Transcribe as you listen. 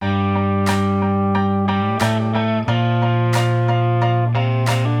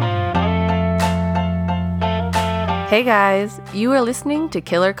Hey guys, you are listening to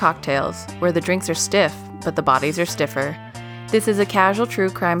Killer Cocktails, where the drinks are stiff, but the bodies are stiffer. This is a casual true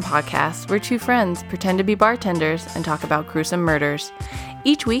crime podcast where two friends pretend to be bartenders and talk about gruesome murders.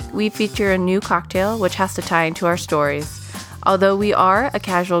 Each week, we feature a new cocktail which has to tie into our stories. Although we are a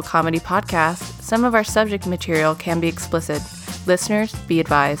casual comedy podcast, some of our subject material can be explicit. Listeners, be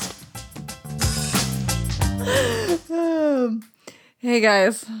advised. Hey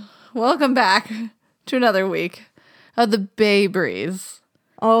guys, welcome back to another week of the Bay Breeze.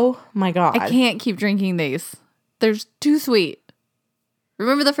 Oh my god. I can't keep drinking these. They're too sweet.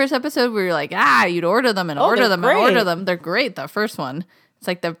 Remember the first episode where you're like, you'd order them and order them and order them. They're great, the first one. It's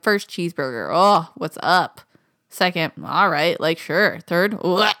like the first cheeseburger. Oh, what's up? Second, all right, like sure. Third,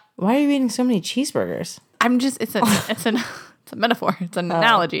 ugh. Why are you eating so many cheeseburgers? I'm just, it's a metaphor. It's an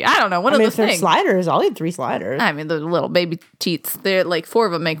analogy. I don't know. One of those things. Sliders, I'll eat 3 sliders. I mean, the little baby teats. They're like 4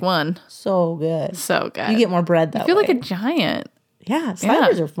 of them make one. So good. So good. You get more bread that way. I feel like a giant. Yeah,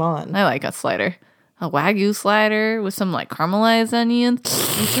 sliders are fun. I like a slider. A Wagyu slider with some like caramelized onions.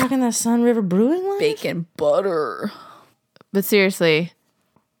 You talking that Sun River Brewing line? Bacon butter. But seriously,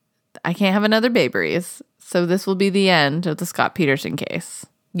 I can't have another Bay Breeze. So this will be the end of the Scott Peterson case.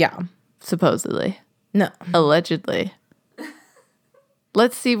 Yeah. Supposedly. No. Allegedly.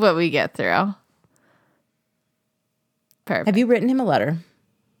 Let's see what we get through. Perfect. Have you written him a letter?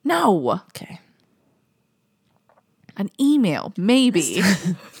 No. Okay. An email, maybe.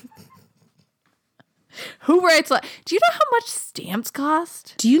 Who writes do you know how much stamps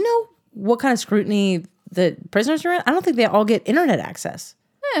cost? Do you know what kind of scrutiny the prisoners are in? I don't think they all get internet access.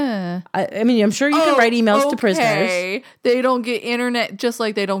 Yeah. I mean, I'm sure you can write emails to prisoners. They don't get internet just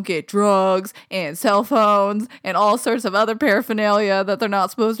like they don't get drugs and cell phones and all sorts of other paraphernalia that they're not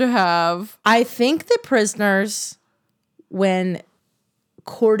supposed to have. I think the prisoners, when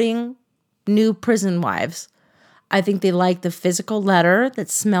courting new prison wives, I think they like the physical letter that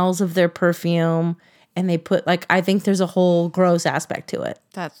smells of their perfume, and they put, I think there's a whole gross aspect to it.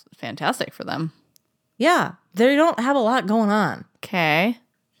 That's fantastic for them. Yeah, they don't have a lot going on. Okay.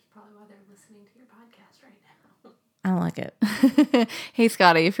 Probably why they're listening to your podcast right now. I don't like it. Hey,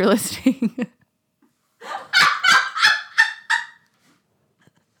 Scotty, if you're listening.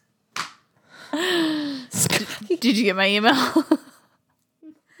 Did you get my email?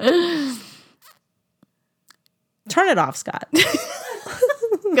 Turn it off, Scott.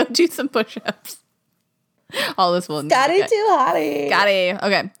 Go do some push-ups. All this will. Scotty too hottie. Scotty.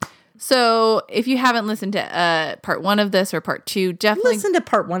 Okay. So if you haven't listened to part 1 of this or part 2, definitely listen to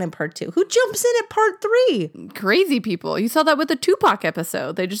part 1 and part 2. Who jumps in at part 3? Crazy people. You saw that with the Tupac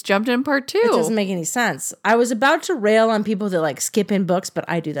episode. They just jumped in part 2. It doesn't make any sense. I was about to rail on people that skip in books, but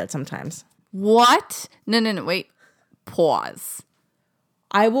I do that sometimes. What? No. Wait. Pause.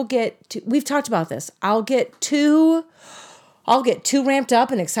 I will we've talked about this. I'll get too ramped up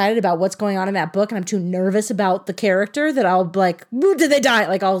and excited about what's going on in that book, and I'm too nervous about the character that I'll be like, did they die?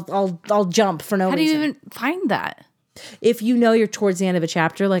 I'll jump for no reason. How do you even find that? If you know you're towards the end of a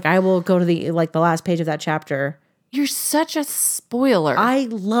chapter, I will go to the last page of that chapter. You're such a spoiler. I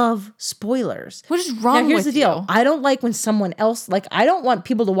love spoilers. What is wrong with you? Now, here's the deal. I don't like when someone else, I don't want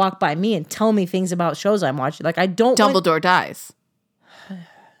people to walk by me and tell me things about shows I'm watching. Dumbledore dies.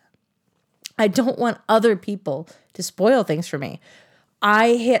 I don't want other people to spoil things for me.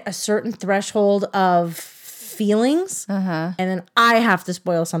 I hit a certain threshold of feelings, and then I have to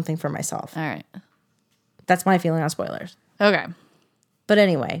spoil something for myself. All right. That's my feeling on spoilers. Okay. But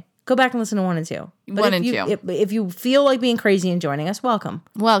anyway, go back and listen to 1 and 2. But 1 and 2. If you feel like being crazy and joining us, welcome.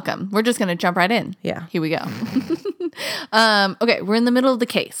 Welcome. We're just going to jump right in. Yeah. Here we go. Okay, we're in the middle of the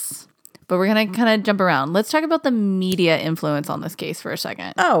case, but we're going to kind of jump around. Let's talk about the media influence on this case for a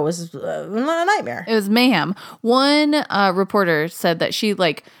second. Oh, it was a nightmare. It was mayhem. One reporter said that she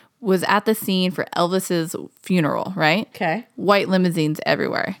was at the scene for Elvis's funeral, right? Okay. White limousines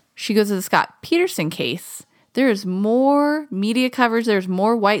everywhere. She goes to the Scott Peterson case. There's more media coverage. There's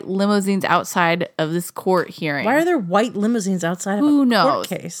more white limousines outside of this court hearing. Why are there white limousines outside of a court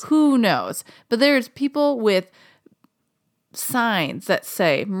case? Who knows? But there's people with signs that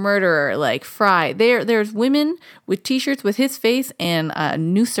say murderer, like Fry. There's women with T-shirts with his face and a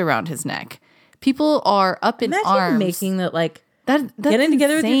noose around his neck. People are up in arms. Making that that's getting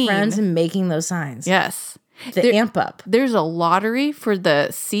together with your insane. friends and making those signs. Yes. Amp up. There's a lottery for the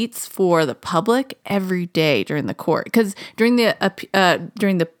seats for the public every day during the court. Because during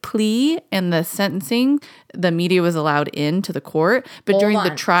the plea and the sentencing, the media was allowed into the court. But during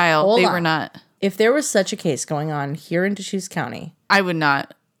the trial, they were not. If there was such a case going on here in Deschutes County, I would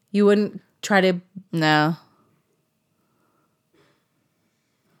not. You wouldn't try to... No.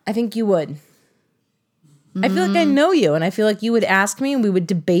 I think you would. I feel like I know you, and I feel like you would ask me, and we would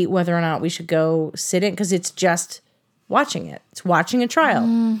debate whether or not we should go sit in, because it's just watching it. It's watching a trial.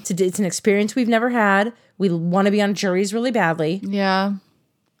 It's an experience we've never had. We want to be on juries really badly. Yeah.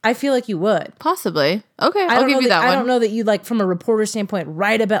 I feel like you would. Possibly. Okay, I'll give you that one. I don't know that you, like, from a reporter standpoint,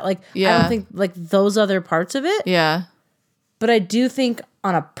 write about, like, I don't think, like, those other parts of it. Yeah. But I do think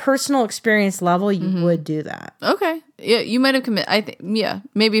on a personal experience level, you would do that. Okay. Yeah, you might have committed. I think. Yeah.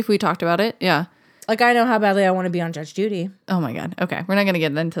 Maybe if we talked about it. Yeah. Like, I know how badly I want to be on Judge Judy. Oh my God. Okay. We're not going to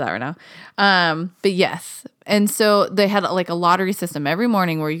get into that right now. But yes. And so they had like a lottery system every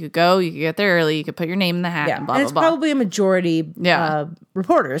morning where you could go, you could get there early, you could put your name in the hat and blah, and blah, it's blah. probably a majority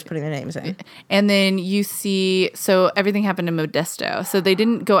reporters putting their names in. And then you see, so everything happened in Modesto. So they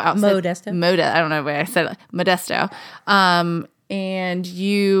didn't go outside. Modesto? I don't know why I said it. Modesto. And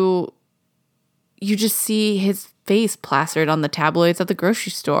you just see his face plastered on the tabloids at the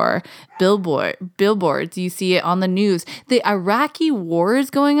grocery store, billboards. You see it on the news. The Iraqi war is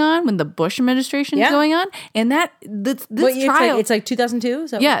going on when the Bush administration is going on, and this trial. It's like 2002.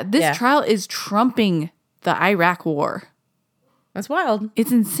 This trial is trumping the Iraq war. That's wild.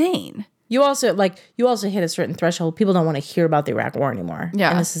 It's insane. You also hit a certain threshold. People don't want to hear about the Iraq war anymore. Yeah.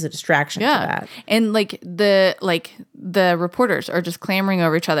 And this is a distraction to that. And the reporters are just clamoring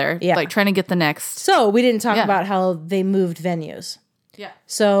over each other, like trying to get the next. So we didn't talk about how they moved venues. Yeah.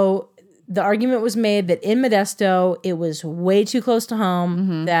 So the argument was made that in Modesto, it was way too close to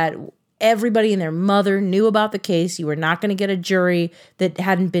home, that everybody and their mother knew about the case. You were not going to get a jury that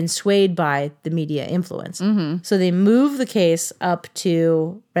hadn't been swayed by the media influence. So they moved the case up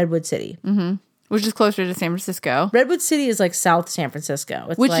to Redwood City. Which is closer to San Francisco. Redwood City is like South San Francisco.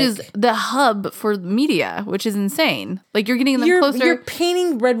 It's which is the hub for media, which is insane. Like you're getting them closer. You're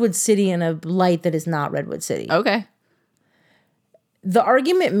painting Redwood City in a light that is not Redwood City. Okay. The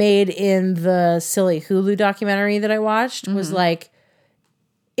argument made in the silly Hulu documentary that I watched was like,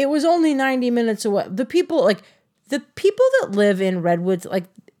 it was only 90 minutes away. The people that live in Redwood, like,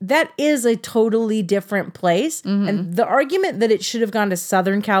 that is a totally different place. And the argument that it should have gone to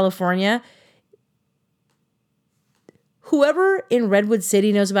Southern California, whoever in Redwood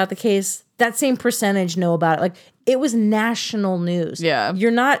City knows about the case, that same percentage know about it. Like, it was national news. Yeah. You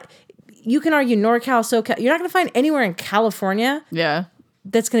can argue NorCal, SoCal. You're not going to find anywhere in California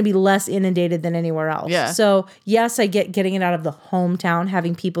that's going to be less inundated than anywhere else. Yeah. So, yes, I get getting it out of the hometown,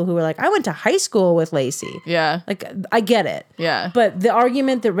 having people who are like, I went to high school with Lacey. Yeah. Like, I get it. Yeah. But the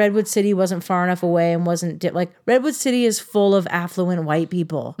argument that Redwood City wasn't far enough away and wasn't, Redwood City is full of affluent white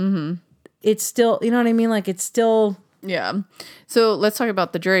people. It's still, you know what I mean? Like, it's still... Yeah. So let's talk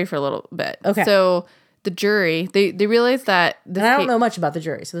about the jury for a little bit. Okay. So the jury, they realize that... And I don't know much about the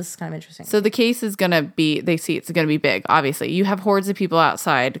jury, so this is kind of interesting. So the case is going to be... They see it's going to be big, obviously. You have hordes of people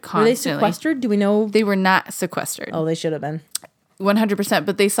outside constantly. Were they sequestered? Do we know? They were not sequestered. Oh, they should have been. 100%,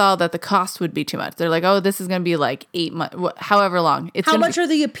 but they saw that the cost would be too much. They're like, oh, this is going to be like 8 months, however long. How much are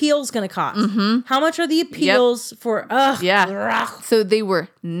the appeals going to cost? How much are the appeals for? Yeah. So they were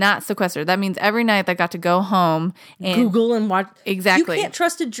not sequestered. That means every night they got to go home and Google and watch. Exactly. You can't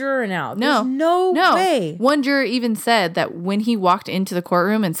trust a juror now. No. There's no way. One juror even said that when he walked into the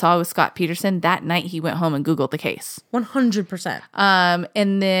courtroom and saw it was Scott Peterson, that night he went home and Googled the case. 100%.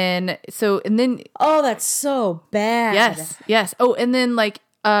 And then. Oh, that's so bad. Yes. Oh, and then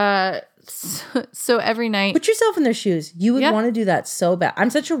so every night. Put yourself in their shoes. You would want to do that so bad. I'm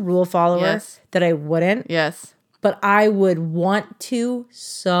such a rule follower that I wouldn't. Yes. But I would want to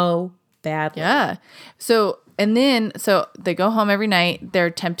so badly. Yeah. So they go home every night. They're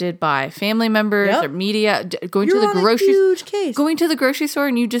tempted by family members or media going to the grocery store,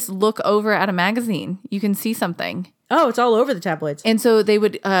 and you just look over at a magazine. You can see something. Oh, it's all over the tabloids. And so they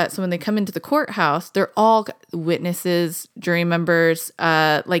would, so when they come into the courthouse, they're all witnesses, jury members,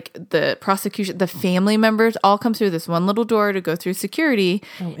 like the prosecution, the family members all come through this one little door to go through security.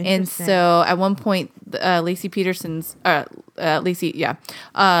 Oh, and so at one point, Lacey Peterson's,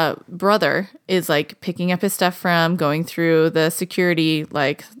 brother is like picking up his stuff from going through the security,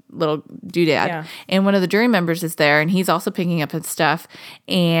 like little doodad. Yeah. And one of the jury members is there and he's also picking up his stuff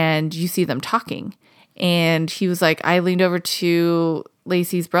and you see them talking. And he was like, I leaned over to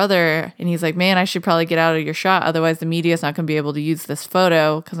Lacey's brother and he's like, man, I should probably get out of your shot. Otherwise the media is not going to be able to use this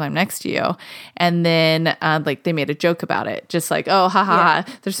photo because I'm next to you. And then they made a joke about it. Just like, oh, ha,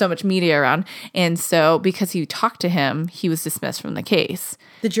 there's so much media around. And so because he talked to him, he was dismissed from the case.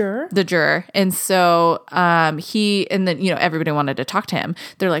 The juror? The juror. And so everybody wanted to talk to him.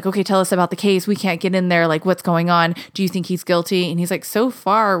 They're like, okay, tell us about the case. We can't get in there. Like, what's going on? Do you think he's guilty? And he's like, so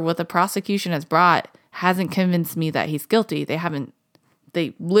far what the prosecution has brought hasn't convinced me that he's guilty. They haven't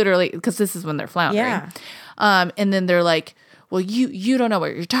they literally, because this is when they're floundering. Yeah. And then they're like, well, you don't know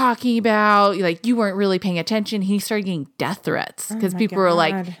what you're talking about. Like, you weren't really paying attention. He started getting death threats because people were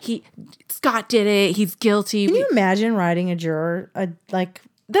like, Scott did it. He's guilty. Can you imagine writing a juror?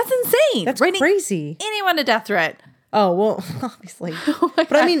 That's insane. That's writing crazy. Anyone a death threat. Oh, well, obviously.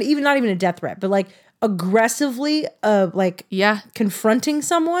 But I mean, not even a death threat, but like aggressively, confronting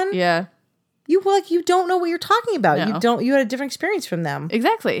someone. Yeah. You don't know what you're talking about. No. You had a different experience from them.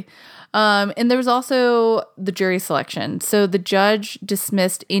 Exactly. And there was also the jury selection. So the judge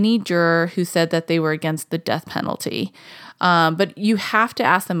dismissed any juror who said that they were against the death penalty. But you have to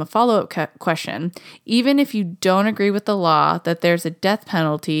ask them a follow-up question. Even if you don't agree with the law that there's a death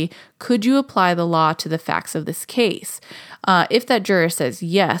penalty, could you apply the law to the facts of this case? If that juror says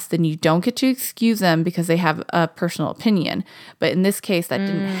yes, then you don't get to excuse them because they have a personal opinion. But in this case, that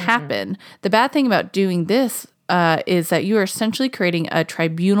didn't happen. The bad thing about doing this is that you are essentially creating a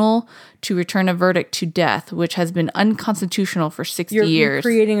tribunal to return a verdict to death, which has been unconstitutional for 60 years. You're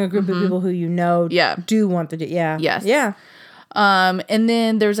creating a group of people who do want the Yes. Yeah. And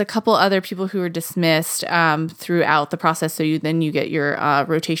then there's a couple other people who were dismissed throughout the process. So you get your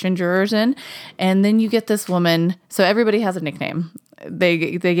rotation jurors in, and then you get this woman. So everybody has a nickname. They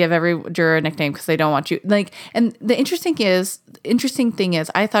give every juror a nickname because they don't want you And the interesting thing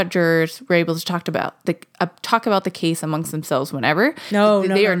is, I thought jurors were able to talk about the case amongst themselves whenever. No,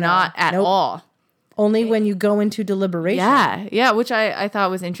 they are not at all. Only when you go into deliberation. Yeah, which I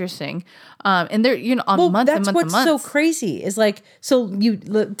thought was interesting. And they're on months and months and months. That's what's so crazy is so you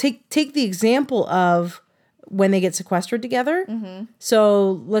take the example of when they get sequestered together. Mm-hmm.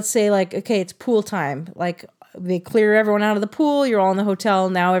 So let's say okay, it's pool time. They clear everyone out of the pool. You're all in the hotel.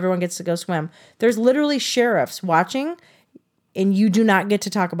 Now everyone gets to go swim. There's literally sheriffs watching, and you do not get to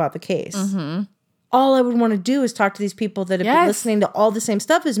talk about the case. Mm-hmm. All I would want to do is talk to these people that have been listening to all the same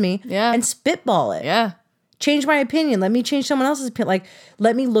stuff as me and spitball it. Yeah. Change my opinion. Let me change someone else's opinion.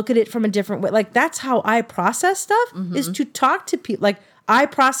 Let me look at it from a different way. That's how I process stuff is to talk to people. I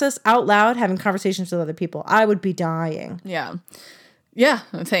process out loud having conversations with other people. I would be dying. Yeah. Yeah,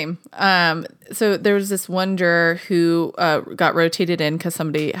 same. So there was this one juror who got rotated in because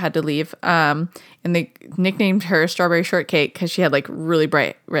somebody had to leave. And they nicknamed her Strawberry Shortcake because she had really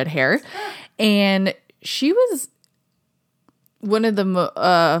bright red hair. And she was one of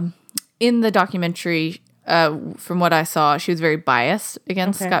the, in the documentary, from what I saw, she was very biased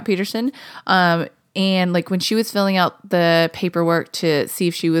against Scott Peterson. And when she was filling out the paperwork to see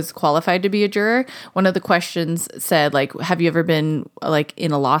if she was qualified to be a juror, one of the questions said, have you ever been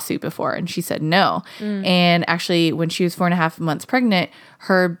in a lawsuit before? And she said no. And actually, when she was 4.5 months pregnant,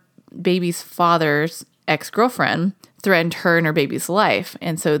 her baby's father's ex-girlfriend threatened her and her baby's life.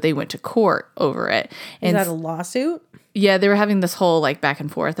 And so they went to court over it. Is that a lawsuit? Yeah, they were having this whole back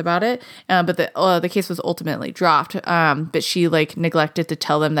and forth about it, but the case was ultimately dropped. But she neglected to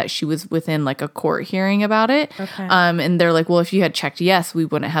tell them that she was within a court hearing about it. Okay. And they're like, well, if you had checked yes, we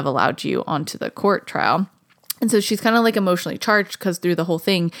wouldn't have allowed you onto the court trial. And so she's kind of emotionally charged because through the whole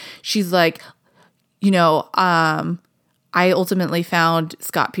thing, she's I ultimately found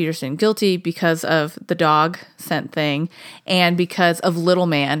Scott Peterson guilty because of the dog scent thing and because of Little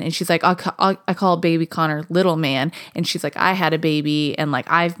Man. And she's like, I call baby Connor Little Man. And she's like, I had a baby and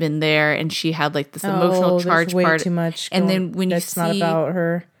I've been there. And she had this emotional charge way part. Too much. And then when that's you see, not about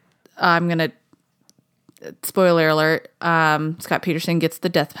her. I'm going to, spoiler alert, Scott Peterson gets the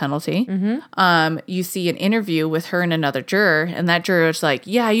death penalty. Mm-hmm. You see an interview with her and another juror, and that juror is like,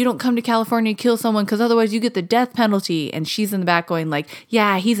 yeah, you don't come to California and kill someone because otherwise you get the death penalty. And she's in the back going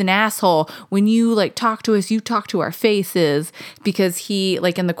yeah, he's an asshole. When you talk to us, you talk to our faces, because he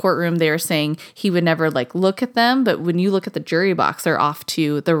in the courtroom, they were saying he would never look at them. But when you look at the jury box, they're off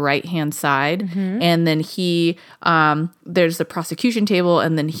to the right-hand side. Mm-hmm. And then he, there's the prosecution table,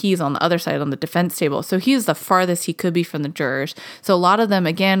 and then he's on the other side on the defense table. So he is the farthest he could be from the jurors. So a lot of them,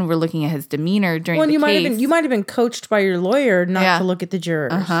 again, were looking at his demeanor during the case. You might have been coached by your lawyer not to look at the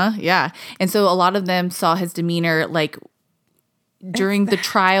jurors. Yeah. And so a lot of them saw his demeanor during the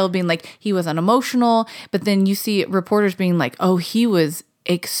trial being he was unemotional, but then you see reporters being oh, he was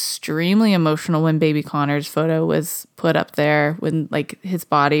extremely emotional when baby Connor's photo was put up there, when his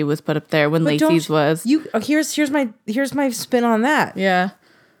body was put up there, when Lacey's was. Here's my spin on that. Yeah.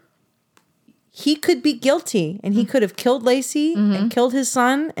 He could be guilty, and he could have killed Lacey and killed his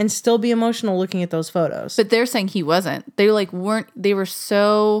son and still be emotional looking at those photos. But they're saying he wasn't. They weren't, they were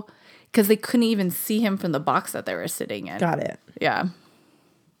so, because they couldn't even see him from the box that they were sitting in. Got it. Yeah.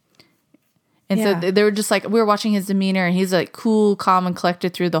 And so they were just like, we were watching his demeanor, and he's like cool, calm, and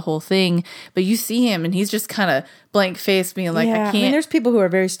collected through the whole thing. But you see him, and he's just kind of blank faced, being like, I can't. I mean, there's people who are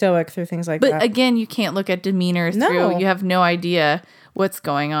very stoic through things like that. But again, you can't look at demeanor through. You have no idea what's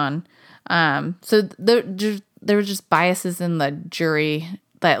going on. So there were just biases in the jury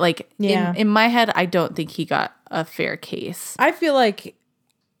that, like, in my head, I don't think he got a fair case. I feel like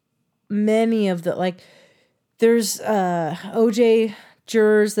many of the, like, there's OJ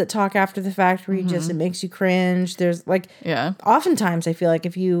jurors that talk after the fact where it makes you cringe. There's like, oftentimes I feel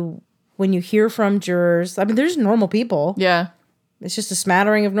like when you hear from jurors, I mean, there's normal people. Yeah. It's just a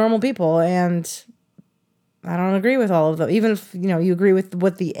smattering of normal people, and I don't agree with all of them. Even if, you agree with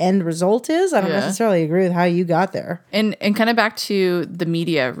what the end result is, I don't necessarily agree with how you got there. And kind of back to the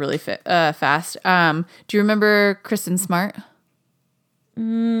media really fast. Do you remember Kristen Smart?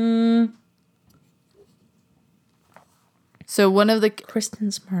 So one of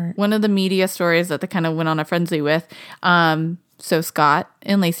the media stories that they kind of went on a frenzy with. So Scott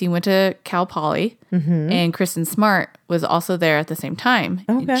and Lacey went to Cal Poly, and Kristen Smart was also there at the same time.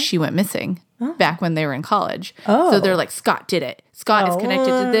 Okay. She went missing back when they were in college. So they're like, Scott did it. Scott is connected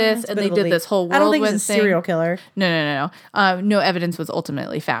to this, and they did this whole whirlwind I don't think he's a thing. serial killer. No. No evidence was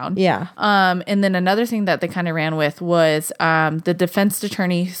ultimately found. Yeah. And then another thing that they kind of ran with was the defense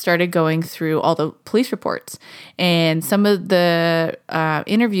attorney started going through all the police reports. And some of the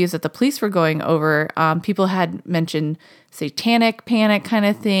interviews that the police were going over, people had mentioned satanic panic kind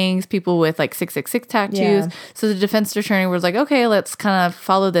of things, people with like 666 tattoos. Yeah. So the defense attorney was like, okay, let's kind of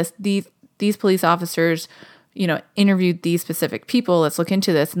follow this. These police officers, interviewed these specific people. Let's look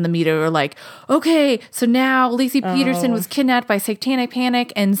into this. And the media were like, okay, so now Lacey Peterson was kidnapped by satanic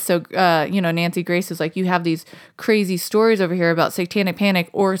panic. And so, Nancy Grace was like, you have these crazy stories over here about satanic panic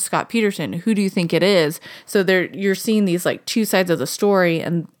or Scott Peterson. Who do you think it is? So you're seeing these like two sides of the story,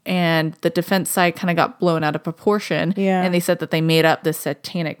 and the defense side kind of got blown out of proportion. Yeah. And they said that they made up this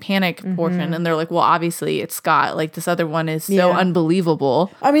satanic panic portion. And they're like, well, obviously it's Scott. Like, this other one is so unbelievable.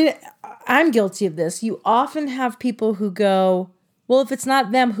 I mean, I'm guilty of this. You often have people who go, well, if it's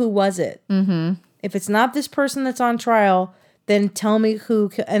not them, who was it? Mm-hmm. If it's not this person that's on trial, then tell me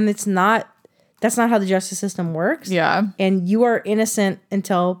who. And that's not how the justice system works. Yeah. And you are innocent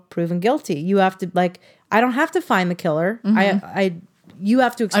until proven guilty. You have to, like, I don't have to find the killer. You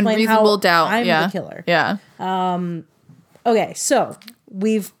have to explain Unreasonable how doubt. I'm the killer. Yeah. Okay, so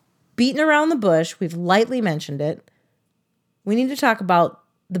we've beaten around the bush. We've lightly mentioned it. We need to talk about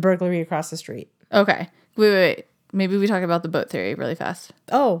the burglary across the street. Okay. Wait. Maybe we talk about the boat theory really fast.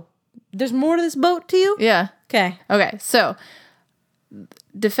 Oh, there's more to this boat to you? Yeah. Okay. So,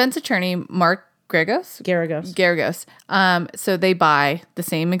 defense attorney Mark Garagos. So they buy the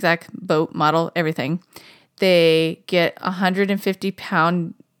same exact boat model, everything. They get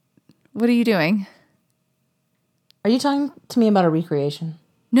 150-pound. What are you doing? Are you talking to me about a recreation?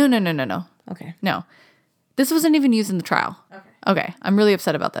 No. Okay. No. This wasn't even used in the trial. Okay. I'm really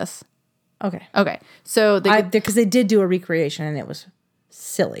upset about this. Okay. So because they did do a recreation and it was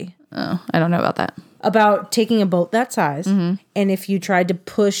silly. Oh, I don't know about that. About taking a boat that size, and if you tried to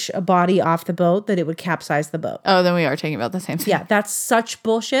push a body off the boat, that it would capsize the boat. Oh, then we are talking about the same thing. Yeah, that's such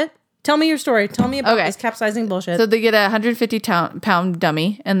bullshit. Tell me your story. Tell me about this capsizing bullshit. So they get a 150-pound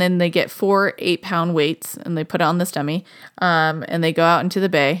dummy, and then they get 4 8-pound weights, and they put it on this dummy, and they go out into the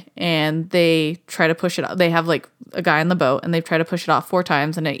bay, and they try to push it off. They have like a guy on the boat, and they try to push it off 4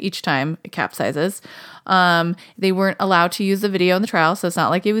 times, and each time it capsizes. They weren't allowed to use the video in the trial, so it's not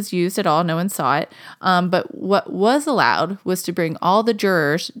like it was used at all. No one saw it. But what was allowed was to bring all the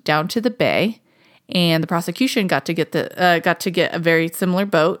jurors down to the bay. And the prosecution got to get a very similar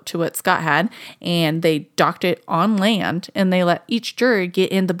boat to what Scott had, and they docked it on land, and they let each juror get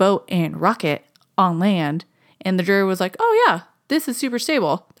in the boat and rock it on land. And the juror was like, "Oh yeah, this is super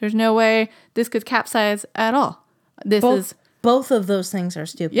stable. There's no way this could capsize at all. Both of those things are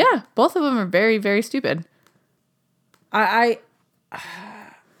stupid." Yeah, both of them are very, very stupid. I've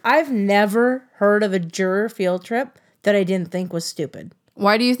never heard of a juror field trip that I didn't think was stupid.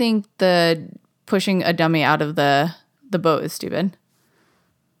 Why do you think the pushing a dummy out of the boat is stupid?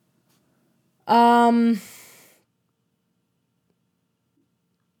 They're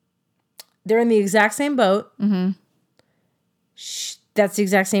in the exact same boat. Mm-hmm. That's the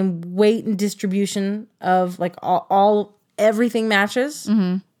exact same weight and distribution of like everything matches.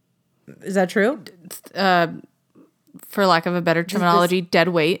 Mm-hmm. Is that true? For lack of a better terminology, dead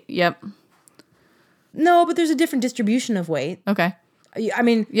weight. Yep. No, but there's a different distribution of weight. Okay. I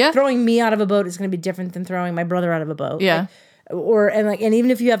mean, throwing me out of a boat is going to be different than throwing my brother out of a boat. Yeah. And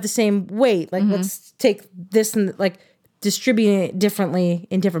even if you have the same weight, like let's take this and like distributing it differently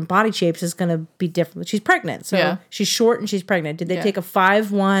in different body shapes is going to be different. She's pregnant. So she's short and she's pregnant. Did they take a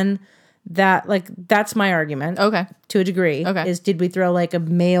 5'1"? That's my argument. Okay. To a degree. Okay. Is did we throw like a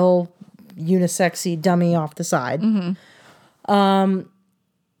male unisexy dummy off the side?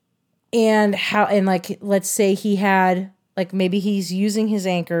 And how, and like, let's say he had, like, maybe he's using his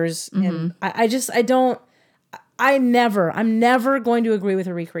anchors. And I'm never going to agree with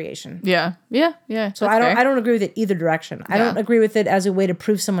a recreation. Yeah. So I don't agree with it either direction. I don't agree with it as a way to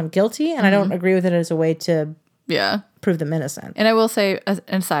prove someone guilty, and I don't agree with it as a way to prove them innocent. And I will say,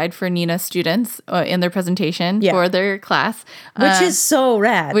 aside for Nina students in their presentation for their class. Which is so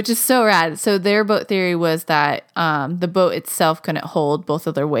rad. So their boat theory was that the boat itself couldn't hold both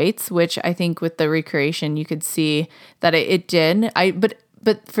of their weights, which I think with the recreation you could see that it did.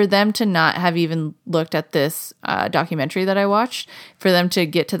 But for them to not have even looked at this documentary that I watched, for them to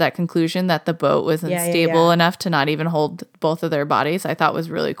get to that conclusion that the boat wasn't stable enough to not even hold both of their bodies, I thought was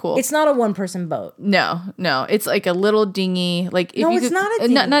really cool. It's not a one-person boat. No. It's like a little dinghy. Like it's not a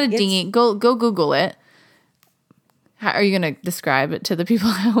dinghy. Not a dinghy. Go Google it. How are you going to describe it to the people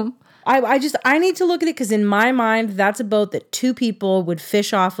at home? I need to look at it because in my mind, that's a boat that two people would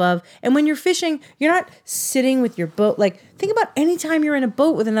fish off of. And when you're fishing, you're not sitting with your boat. Like, think about any time you're in a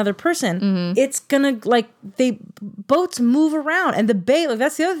boat with another person, it's gonna, like, boats move around. And the bay, like,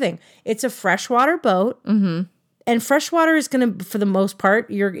 that's the other thing. It's a freshwater boat. And freshwater is gonna, for the most part,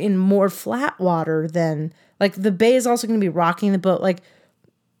 you're in more flat water than, like, the bay is also gonna be rocking the boat. Like,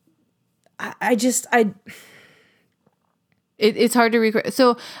 It's hard to recreate.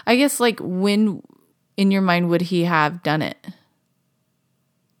 So I guess, like, when in your mind would he have done it?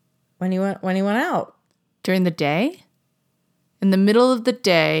 When he went out during the day. In the middle of the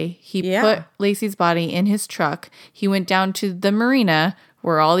day, he put Lacey's body in his truck. He went down to the marina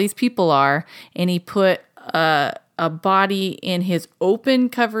where all these people are, and he put a body in his open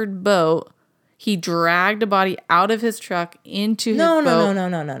covered boat. He dragged a body out of his truck into his boat.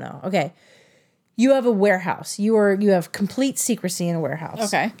 No. Okay. You have a warehouse. You have complete secrecy in a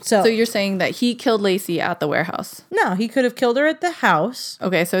warehouse. Okay. So you're saying that he killed Lacey at the warehouse? No, he could have killed her at the house.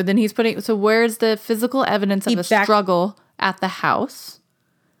 Okay, so then where's the physical evidence of a struggle at the house?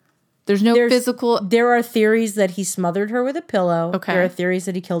 There's physical... There are theories that he smothered her with a pillow. Okay. There are theories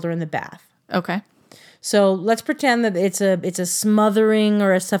that he killed her in the bath. Okay. So let's pretend that it's a smothering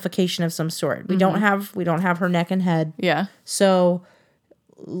or a suffocation of some sort. We don't have her neck and head. Yeah. So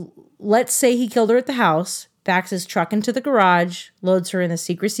let's say he killed her at the house, backs his truck into the garage, loads her in the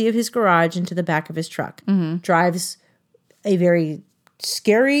secrecy of his garage into the back of his truck, drives a very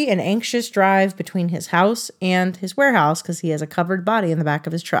scary and anxious drive between his house and his warehouse because he has a covered body in the back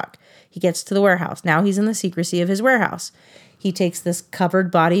of his truck. He gets to the warehouse. Now he's in the secrecy of his warehouse. He takes this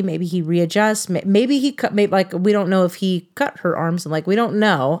covered body. Maybe he readjusts. Maybe he cut. Like, we don't know if he cut her arms. Like, we don't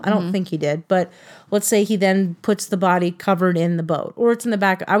know. I don't think he did. But let's say he then puts the body covered in the boat, or it's in the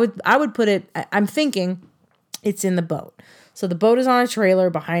back. I would put it. I'm thinking it's in the boat. So the boat is on a trailer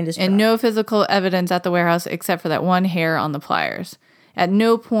behind his truck. And no physical evidence at the warehouse except for that one hair on the pliers. At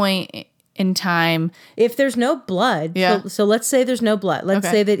no point in time. If there's no blood. Yeah. So let's say there's no blood. Let's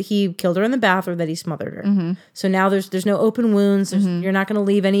say that he killed her in the bath or that he smothered her. So now there's no open wounds. You're not going to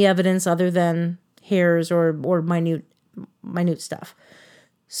leave any evidence other than hairs or minute stuff.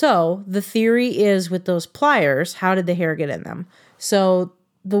 So the theory is with those pliers, how did the hair get in them? So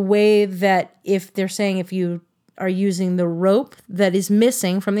the way that if they're saying if you are using the rope that is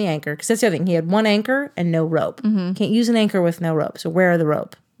missing from the anchor, because that's the other thing. He had one anchor and no rope. Can't use an anchor with no rope. So where are the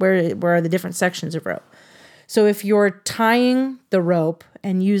rope? Where are the different sections of rope? So if you're tying the rope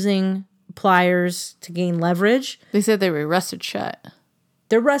and using pliers to gain leverage. They said they were rusted shut.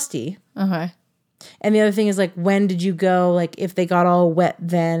 They're rusty. Okay. And the other thing is, like, when did you go? Like, if they got all wet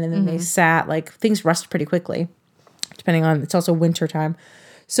then and then they sat, like, things rust pretty quickly, depending on, it's also winter time.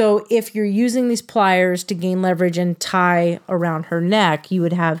 So if you're using these pliers to gain leverage and tie around her neck, you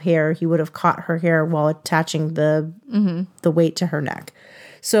would have hair. He would have caught her hair while attaching the weight to her neck.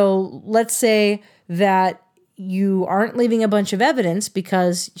 So let's say that you aren't leaving a bunch of evidence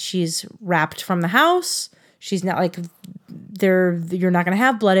because she's wrapped from the house. She's not like you're not going to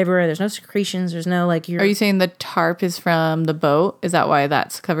have blood everywhere. There's no secretions. There's no like. Are you saying the tarp is from the boat? Is that why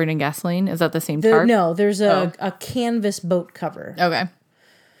that's covered in gasoline? Is that the same tarp? No, there's a canvas boat cover. Okay.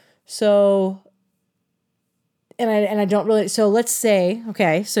 So, and I don't really. So let's say,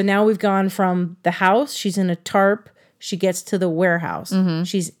 okay. So now we've gone from the house. She's in a tarp. She gets to the warehouse.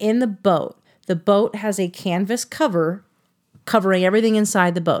 She's in the boat. The boat has a canvas cover covering everything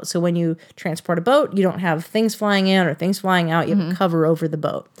inside the boat. So when you transport a boat, you don't have things flying in or things flying out. You have a cover over the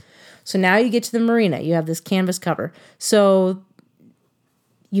boat. So now you get to the marina. You have this canvas cover. So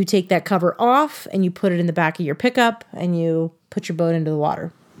you take that cover off and you put it in the back of your pickup and you put your boat into the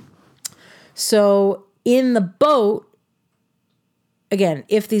water. So in the boat, again,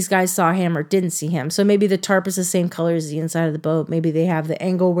 if these guys saw him or didn't see him, so maybe the tarp is the same color as the inside of the boat. Maybe they have the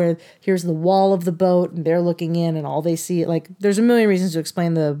angle where here's the wall of the boat and they're looking in and all they see. Like, there's a million reasons to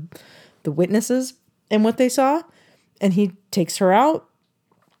explain the witnesses and what they saw. And he takes her out,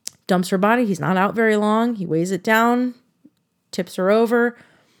 dumps her body. He's not out very long. He weighs it down, tips her over,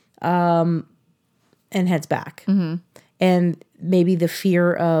 and heads back. Mm-hmm. And maybe the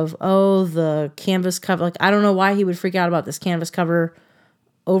fear of, the canvas cover. Like, I don't know why he would freak out about this canvas cover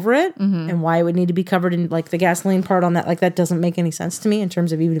over it and why it would need to be covered in, like, the gasoline part on that. Like, that doesn't make any sense to me in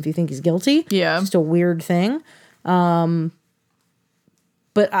terms of even if you think he's guilty. Yeah. It's just a weird thing.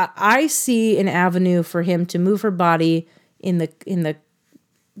 But I see an avenue for him to move her body in the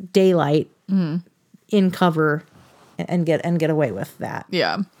daylight in cover and get away with that.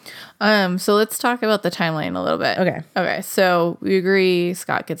 Yeah. So let's talk about the timeline a little bit. Okay. So we agree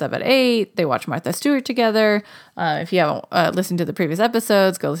Scott gets up at 8. They watch Martha Stewart together. If you haven't listened to the previous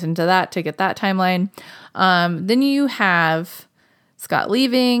episodes, go listen to that to get that timeline. Then you have Scott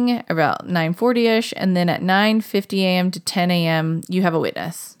leaving about 9:40ish. And then at 9:50 a.m. to 10 a.m., you have a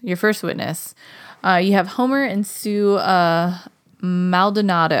witness, your first witness. You have Homer and Sue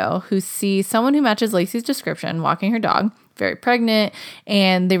Maldonado, who see someone who matches Lacey's description walking her dog, very pregnant,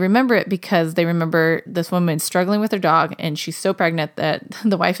 and they remember it because they remember this woman struggling with her dog, and she's so pregnant that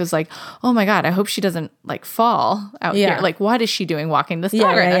the wife is like, oh my God, I hope she doesn't like fall out here. Like, what is she doing walking this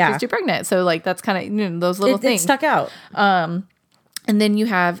dog right now? She's too pregnant. So like, that's kind of, those little things. It stuck out. And then you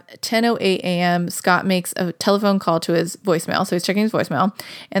have 10:08 a.m. Scott makes a telephone call to his voicemail. So he's checking his voicemail.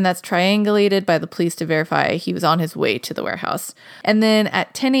 And that's triangulated by the police to verify he was on his way to the warehouse. And then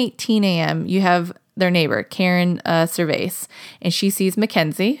at 10:18 a.m., you have their neighbor, Karen Cervase. And she sees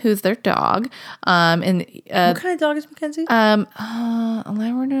Mackenzie, who's their dog. What kind of dog is Mackenzie? A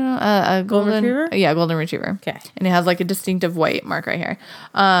golden retriever? Yeah, golden retriever. Okay. And it has like a distinctive white mark right here.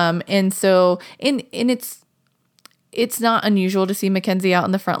 And so, it's not unusual to see Mackenzie out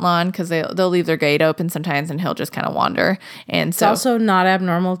in the front lawn because they'll leave their gate open sometimes and he'll just kind of wander. And it's also not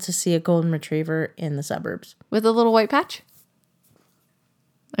abnormal to see a golden retriever in the suburbs. With a little white patch?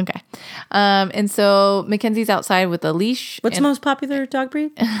 Okay. And so Mackenzie's outside with a leash. What's the most popular dog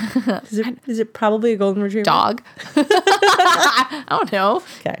breed? Is it probably a golden retriever? Dog. I don't know.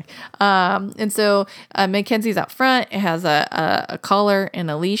 Okay. And so Mackenzie's out front. It has a collar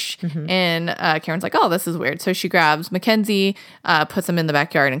and a leash. Mm-hmm. And Karen's like, oh, this is weird. So she grabs Mackenzie, puts him in the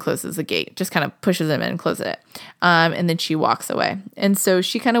backyard and closes the gate. Just kind of pushes him in and closes it. And then she walks away. And so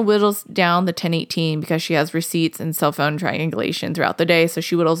she kind of whittles down the 10:18 because she has receipts and cell phone triangulation throughout the day. So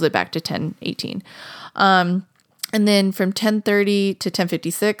she whittles it back to 10:18. And then from 10:30 to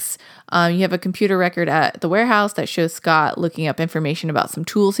 10:56, you have a computer record at the warehouse that shows Scott looking up information about some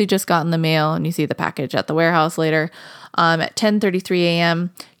tools he just got in the mail, and you see the package at the warehouse later. At 10:33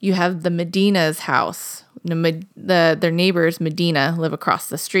 a.m., you have the Medina's house. Their neighbors, Medina, live across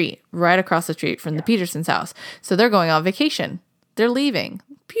the street, right across the street from the Peterson's house. So they're going on vacation. They're leaving.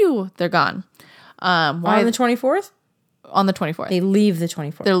 Pew, they're gone. On the 24th? On the 24th. They leave the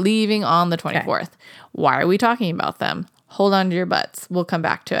 24th. They're leaving on the 24th. Okay. Why are we talking about them? Hold on to your butts. We'll come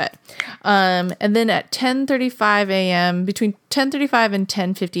back to it. And then at 10:35 a.m., between 10:35 and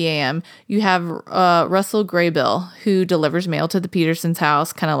 10:50 a.m., you have Russell Graybill, who delivers mail to the Peterson's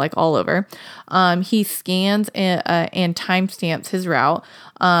house, kind of like all over. He scans and timestamps his route.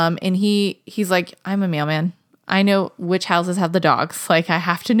 And he's like, I'm a mailman. I know which houses have the dogs. Like, I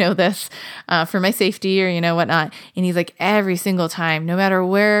have to know this for my safety or, whatnot. And he's like, every single time, no matter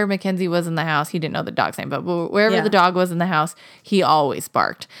where Mackenzie was in the house, he didn't know the dog's name, but wherever the dog was in the house, he always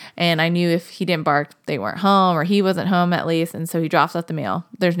barked. And I knew if he didn't bark, they weren't home or he wasn't home at least. And so he drops off the mail.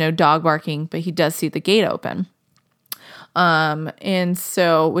 There's no dog barking, but he does see the gate open. And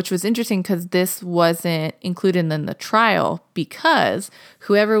so, which was interesting because this wasn't included in the trial because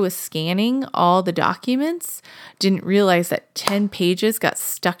whoever was scanning all the documents didn't realize that 10 pages got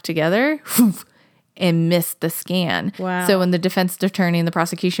stuck together and missed the scan. Wow. So when the defense attorney and the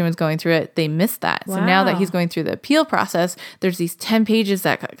prosecution was going through it, they missed that. Wow. So now that he's going through the appeal process, there's these 10 pages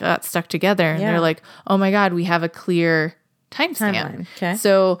that got stuck together and they're like, oh my God, we have a clear timestamp. Okay.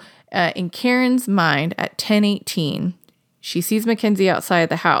 So, in Karen's mind at 10:18, she sees Mackenzie outside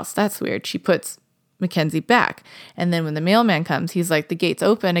the house. That's weird. She puts Mackenzie back. And then when the mailman comes, he's like, the gate's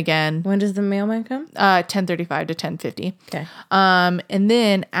open again. When does the mailman come? 10:35 to 10:50. Okay. And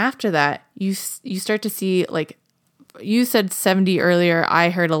then after that, you start to see like you said 70 earlier. I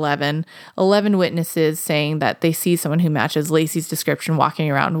heard 11. 11 witnesses saying that they see someone who matches Lacey's description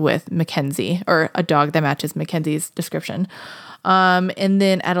walking around with Mackenzie, or a dog that matches Mackenzie's description. And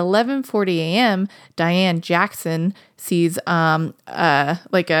then at 11:40 a.m., Diane Jackson sees a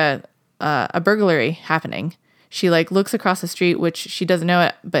burglary happening. She like looks across the street, which she doesn't know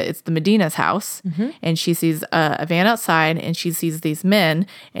it, but it's the Medina's house. And she sees a van outside, and she sees these men,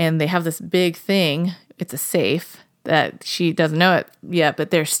 and they have this big thing. It's a safe that she doesn't know it yet, but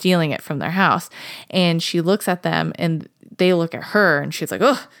they're stealing it from their house. And she looks at them, and they look at her, and she's like,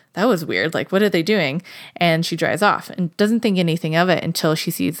 oh, that was weird. Like, what are they doing? And she drives off and doesn't think anything of it until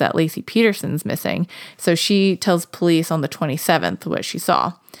she sees that Lacey Peterson's missing. So she tells police on the 27th what she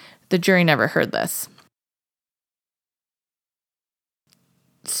saw. The jury never heard this.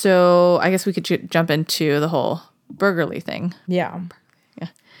 So I guess we could jump into the whole burglary thing. Yeah.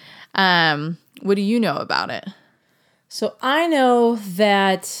 What do you know about it? So I know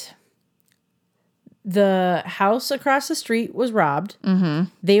that the house across the street was robbed.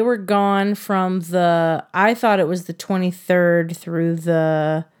 They were gone from I thought it was the 23rd through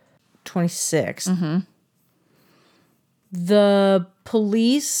the 26th. The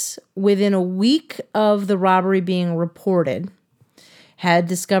police, within a week of the robbery being reported, had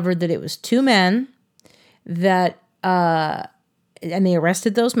discovered that it was two men that, and they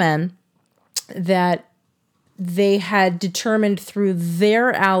arrested those men, that they had determined through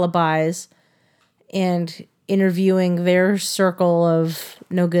their alibis and interviewing their circle of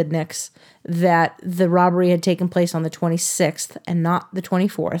no good nicks that the robbery had taken place on the 26th and not the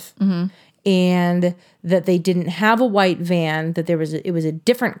 24th. And that they didn't have a white van, that it was a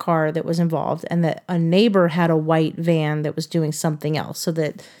different car that was involved, and that a neighbor had a white van that was doing something else. So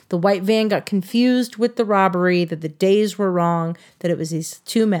that the white van got confused with the robbery, that the days were wrong, that it was these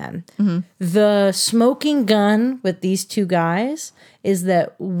two men. The smoking gun with these two guys is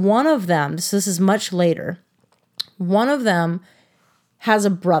that one of them, so this is much later, one of them has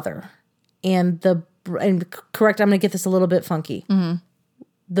a brother. And correct, I'm going to get this a little bit funky.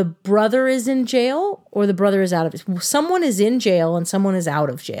 The brother is in jail, or the brother is out of it. Someone is in jail and someone is out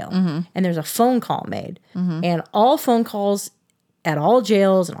of jail. And there's a phone call made. And all phone calls at all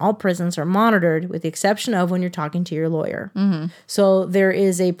jails and all prisons are monitored, with the exception of when you're talking to your lawyer. So there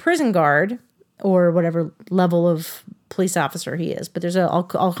is a prison guard, or whatever level of police officer he is, but I'll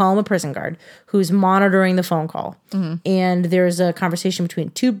call him a prison guard, who's monitoring the phone call. And there's a conversation between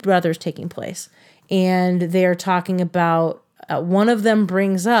two brothers taking place. And they're talking about, one of them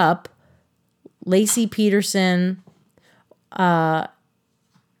brings up Lacey Peterson in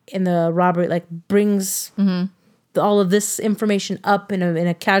the robbery, like brings all of this information up in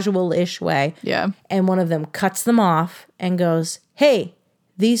a casual-ish way. Yeah. And one of them cuts them off and goes, hey,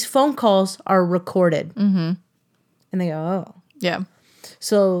 these phone calls are recorded. And they go, oh. Yeah.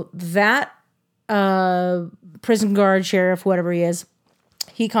 So that prison guard, sheriff, whatever he is,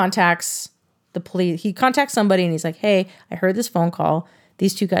 he contacts the police. He contacts somebody and he's like, hey, I heard this phone call.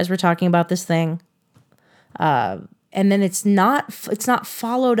 These two guys were talking about this thing. And then it's not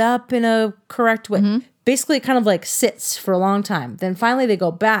followed up in a correct way. Basically, it kind of like sits for a long time. Then finally they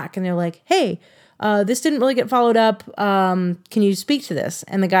go back and they're like, hey, this didn't really get followed up. Can you speak to this?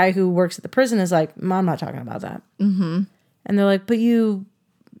 And the guy who works at the prison is like, I'm not talking about that. And they're like, but you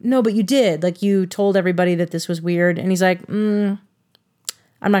did. Like, you told everybody that this was weird. And he's like,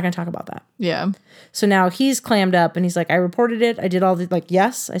 I'm not going to talk about that. Yeah. So now he's clammed up and he's like, I reported it. I did all the, like,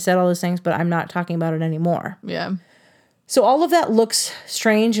 yes, I said all those things, but I'm not talking about it anymore. Yeah. So all of that looks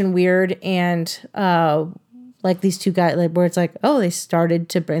strange and weird. And, like these two guys, like where it's like, oh, they started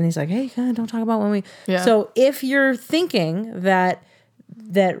to, and he's like, hey, don't talk about when we, So if you're thinking that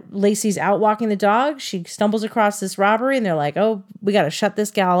Lacey's out walking the dog, she stumbles across this robbery and they're like, oh, we got to shut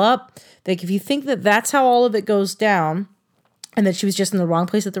this gal up. Like, if you think that that's how all of it goes down, and that she was just in the wrong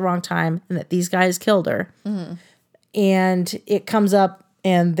place at the wrong time, and that these guys killed her. And it comes up,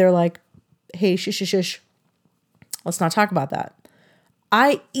 and they're like, hey, shush. Let's not talk about that.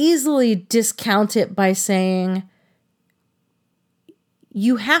 I easily discount it by saying,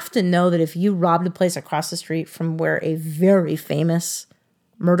 you have to know that if you robbed a place across the street from where a very famous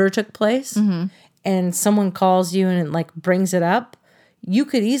murder took place, and someone calls you and like brings it up, you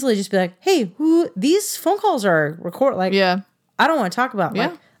could easily just be like, hey, these phone calls are recorded. Like, I don't want to talk about it.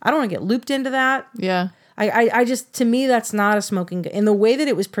 Like, I don't want to get looped into that. Yeah. I just, to me, that's not a smoking gun. In the way that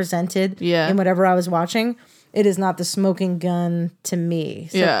it was presented in whatever I was watching, it is not the smoking gun to me.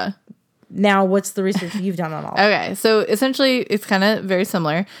 So now what's the research you've done on all that? Okay, so essentially it's kind of very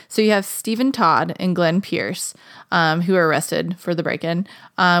similar. So you have Stephen Todd and Glenn Pierce, who are arrested for the break-in.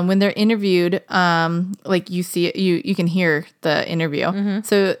 When they're interviewed, like you see, you can hear the interview.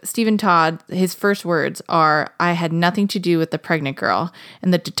 So Stephen Todd, his first words are, "I had nothing to do with the pregnant girl."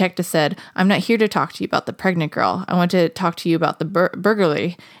 And the detective said, "I'm not here to talk to you about the pregnant girl. I want to talk to you about the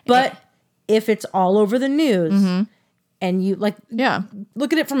burglary." But if it's all over the news and you look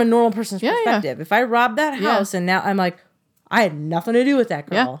at it from a normal person's perspective. If I robbed that house and now I'm like, I had nothing to do with that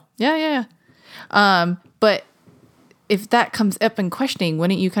girl. Yeah. But if that comes up in questioning,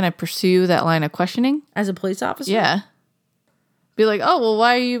 wouldn't you kind of pursue that line of questioning? As a police officer? Yeah. Be like, oh, well,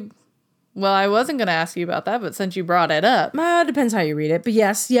 why are you... Well, I wasn't going to ask you about that, but since you brought it up... Depends how you read it. But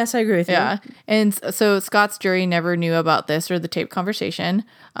yes, I agree with you. Yeah. And so Scott's jury never knew about this or the tape conversation.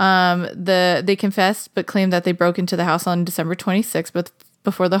 They confessed, but claimed that they broke into the house on December 26th, but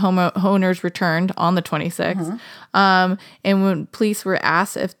before the homeowners returned on the 26th. And when police were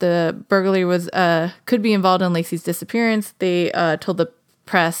asked if the burglary was could be involved in Lacey's disappearance, they told the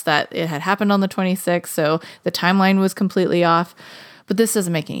press that it had happened on the 26th, so the timeline was completely off. But this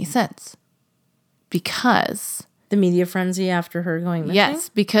doesn't make any sense. Because... The media frenzy after her going missing? Yes,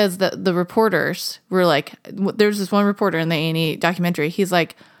 because the reporters were like... There's this one reporter in the A&E documentary. He's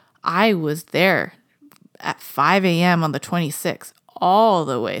like, I was there at 5 a.m. on the 26th, all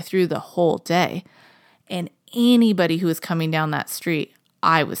the way through the whole day. And anybody who was coming down that street,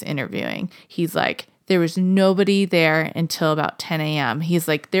 I was interviewing. He's like, there was nobody there until about 10 a.m. He's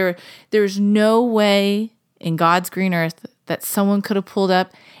like, there's no way in God's green earth that someone could have pulled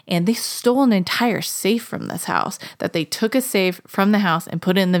up, and they stole an entire safe from this house, that they took a safe from the house and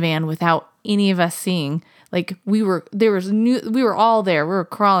put it in the van without any of us seeing. Like we were all there. We were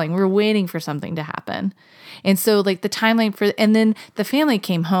crawling. We were waiting for something to happen. And so like the timeline and then the family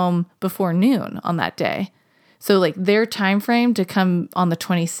came home before noon on that day. So like their time frame to come on the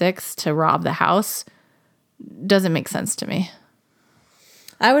 26th to rob the house doesn't make sense to me.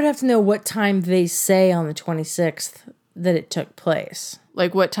 I would have to know what time they say on the 26th that it took place.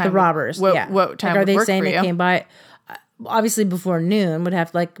 Like what time? The robbers. What time? Like, are they would saying work for they you? came by? Obviously before noon would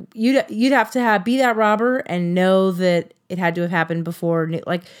have you'd have to be that robber and know that it had to have happened before noon.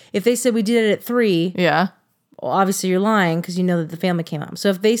 Like if they said we did it at 3, Yeah. well, obviously you're lying because you know that the family came home. So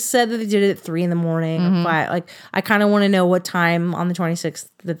if they said that they did it at 3 a.m. or 5, like I kind of want to know what time on the 26th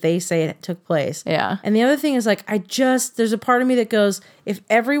that they say it took place. Yeah. And the other thing is like there's a part of me that goes, if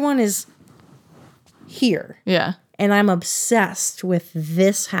everyone is here, Yeah. and I'm obsessed with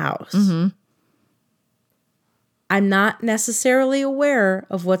this house, I'm not necessarily aware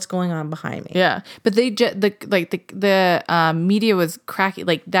of what's going on behind me. Yeah, but the media was cracking.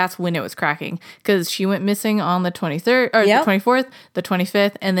 Like that's when it was cracking because she went missing on the 23rd or the 24th, the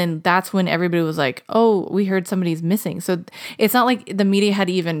 25th, and then that's when everybody was like, "Oh, we heard somebody's missing." So it's not like the media had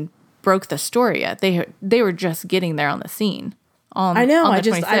even broke the story yet. They were just getting there on the scene. I know. On the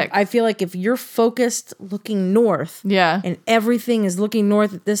 26th. I feel like if you're focused looking north, and everything is looking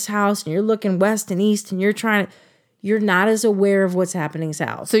north at this house, and you're looking west and east, and you're not as aware of what's happening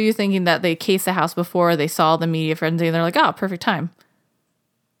south. So you're thinking that they cased the house before they saw the media frenzy and they're like, oh, perfect time.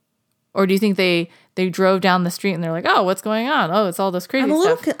 Or do you think they drove down the street and they're like, oh, what's going on? Oh, it's all this crazy I'm a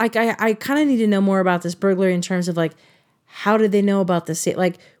stuff. little, like, I kind of need to know more about this burglary in terms of like, how did they know about this?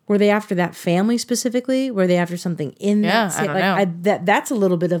 Like, were they after that family specifically? Were they after something in that? I don't know. That's a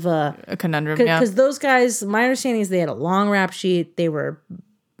little bit of a conundrum. Because those guys, my understanding is they had a long rap sheet. They were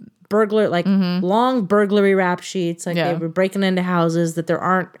long burglary rap sheets. Like they were breaking into houses, that there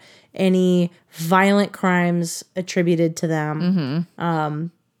aren't any violent crimes attributed to them.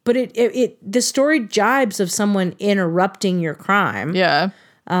 But the story jibes of someone interrupting your crime. Yeah.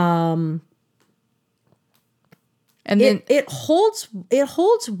 And then it holds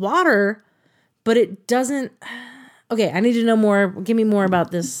water, but it doesn't. Okay, I need to know more. Give me more about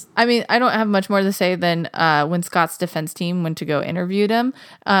this. I mean, I don't have much more to say than when Scott's defense team went to go interview him.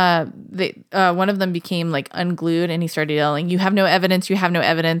 One of them became like unglued and he started yelling, "You have no evidence! You have no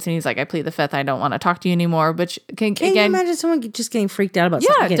evidence!" And he's like, "I plead the fifth. I don't want to talk to you anymore." Which can you imagine someone just getting freaked out about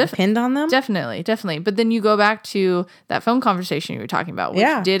something getting pinned on them? Definitely. But then you go back to that phone conversation you were talking about,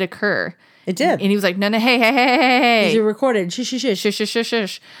 which did occur. It did. And he was like, no, hey. Is it recorded? Shush.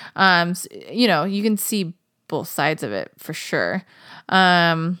 Shush. You can see both sides of it for sure.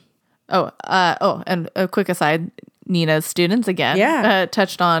 And a quick aside, Nina's students again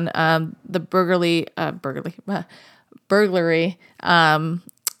touched on the burglary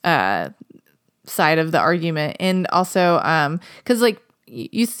side of the argument. And also, because like,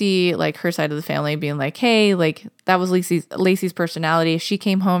 you see like her side of the family being like, hey, like that was Lacey's personality. If she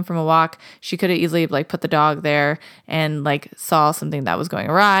came home from a walk, she could have easily like put the dog there and like saw something that was going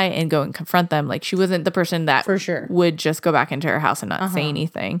awry and go and confront them. Like she wasn't the person that For sure. would just go back into her house and not say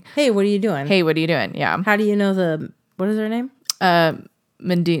anything. Hey, what are you doing? Hey, what are you doing? Yeah. How do you know what is her name?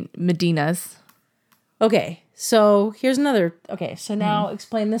 Medina's. Okay, so here's another. Okay, so now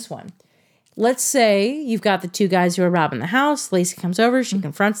explain this one. Let's say you've got the two guys who are robbing the house. Lacey comes over. She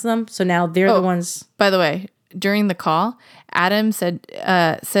confronts them. So now they're the ones. By the way, during the call, Adam said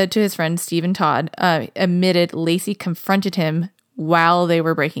to his friend Stephen Todd, admitted Lacey confronted him while they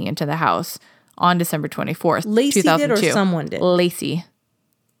were breaking into the house on December 24th, Lacey 2002. did or someone did? Lacey.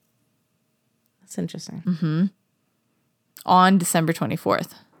 That's interesting. On December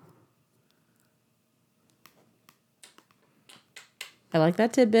 24th. I like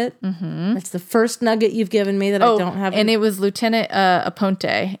that tidbit. That's the first nugget you've given me that I don't have. And it was Lieutenant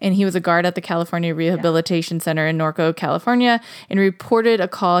Aponte, and he was a guard at the California Rehabilitation Center in Norco, California, and reported a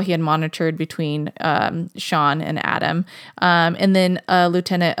call he had monitored between Sean and Adam. And then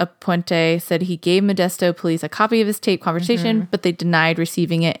Lieutenant Aponte said he gave Modesto police a copy of his tape conversation, but they denied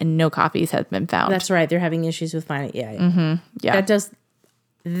receiving it, and no copies had been found. That's right. They're having issues with finding it. Yeah.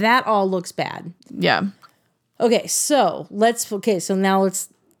 That all looks bad. Yeah. Okay, so now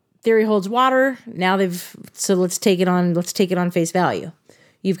theory holds water. Now let's take it on face value.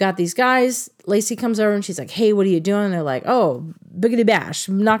 You've got these guys. Lacey comes over and she's like, hey, what are you doing? And they're like, oh, biggity bash,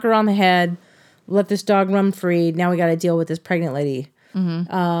 knock her on the head, let this dog run free. Now we got to deal with this pregnant lady.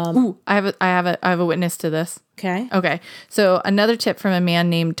 I have a witness to this. Okay. So another tip from a man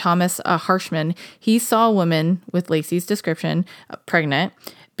named Thomas Harshman. He saw a woman with Lacey's description, pregnant,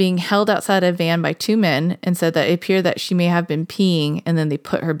 being held outside a van by two men, and said that it appeared that she may have been peeing, and then they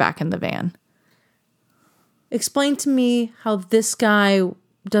put her back in the van. Explain to me how this guy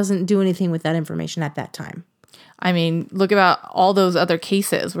doesn't do anything with that information at that time. I mean, look about all those other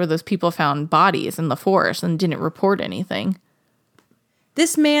cases where those people found bodies in the forest and didn't report anything.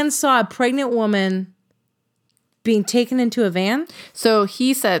 This man saw a pregnant woman being taken into a van? So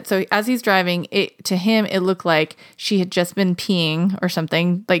he said, as he's driving, to him, it looked like she had just been peeing or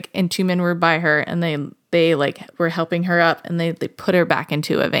something, like, and two men were by her, and they like, were helping her up, and they put her back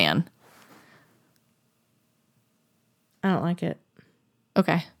into a van. I don't like it.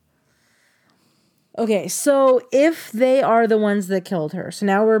 Okay, so if they are the ones that killed her, so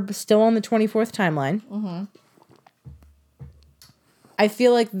now we're still on the 24th timeline. I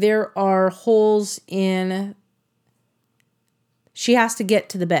feel like there are holes in... She has to get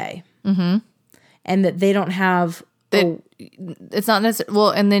to the bay. And that they don't have... It's not necessarily...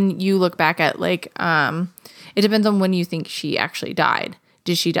 Well, and then you look back at, like... it depends on when you think she actually died.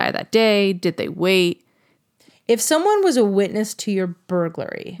 Did she die that day? Did they wait? If someone was a witness to your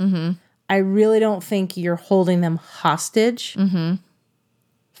burglary, I really don't think you're holding them hostage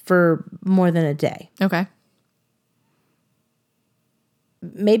for more than a day. Okay.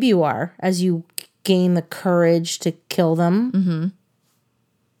 Maybe you are, as you gain the courage to kill them.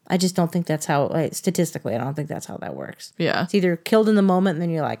 I just don't think that's how, statistically, I don't think that's how that works. Yeah. It's either killed in the moment and then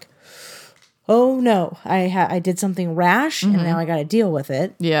you're like, oh no, I did something rash and now I got to deal with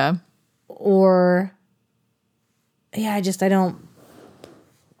it. Yeah. Or, yeah, I don't.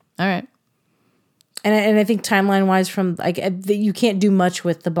 All right. And I think timeline wise, from like you can't do much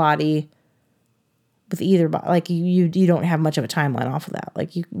with the body, with either body. Like you don't have much of a timeline off of that.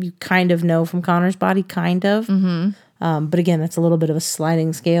 Like you kind of know from Connor's body, kind of. But again, that's a little bit of a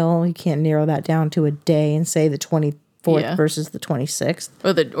sliding scale. You can't narrow that down to a day and say the 24th versus the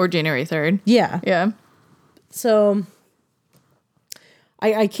 26th or January 3rd. Yeah. Yeah. So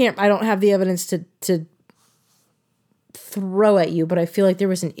I don't have the evidence to throw at you, but I feel like there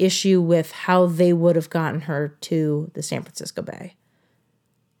was an issue with how they would have gotten her to the San Francisco Bay.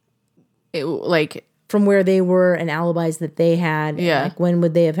 From where they were and alibis that they had. Yeah. Like when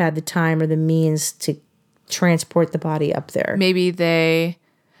would they have had the time or the means to transport the body up there? Maybe they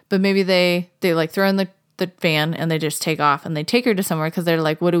like throw in the van and they just take off and they take her to somewhere because they're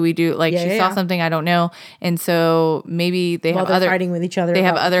like, what do we do? Like she saw something I don't know, and so maybe they have other fighting with each other. They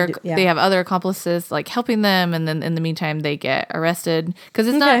have other accomplices like helping them, and then in the meantime they get arrested because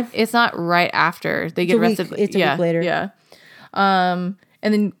it's not right after they get arrested. It's a week later. Yeah.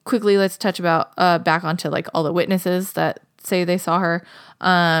 And then quickly let's touch about back onto like all the witnesses that say they saw her.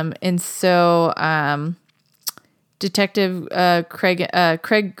 And so Detective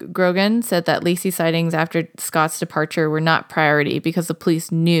Craig Grogan said that Lacey sightings after Scott's departure were not priority because the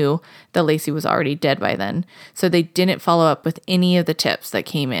police knew that Lacey was already dead by then. So they didn't follow up with any of the tips that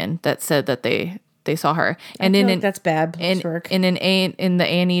came in that said that they they saw her. And I feel like that's bad police work. In the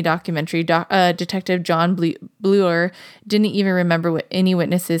A&E documentary, Detective John Bluer didn't even remember any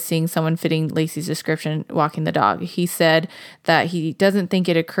witnesses seeing someone fitting Lacey's description walking the dog. He said that he doesn't think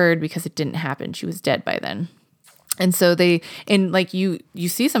it occurred because it didn't happen. She was dead by then. And so you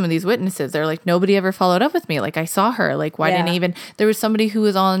see some of these witnesses, they're like, nobody ever followed up with me. Like, I saw her. Like, why didn't I even, there was somebody who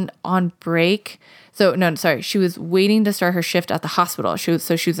was on break. So, no, sorry. She was waiting to start her shift at the hospital. She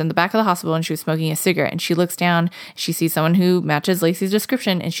was in the back of the hospital and she was smoking a cigarette, and she looks down, she sees someone who matches Lacey's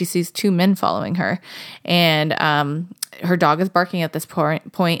description, and she sees two men following her. And, her dog is barking at this point.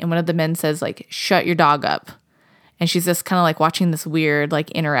 And one of the men says, like, shut your dog up. And she's just kind of like watching this weird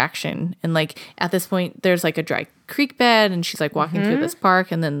like interaction. And like at this point, there's like a dry creek bed, and she's like walking through this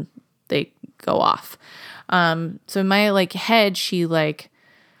park, and then they go off. So in my like head, she like,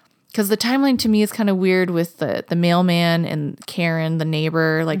 because the timeline to me is kind of weird with the mailman and Karen, the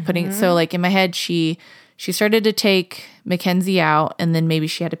neighbor, like putting, so like in my head, she started to take Mackenzie out, and then maybe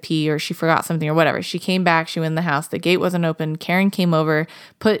she had to pee or she forgot something or whatever. She came back, she went in the house, the gate wasn't open. Karen came over,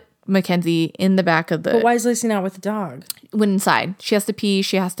 put Mackenzie in the back of the... But why is Lacey not with the dog? Went inside. She has to pee.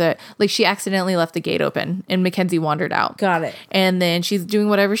 She has to... Like, she accidentally left the gate open, and Mackenzie wandered out. Got it. And then she's doing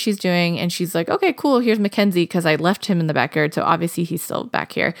whatever she's doing, and she's like, okay, cool, here's Mackenzie, because I left him in the backyard, so obviously he's still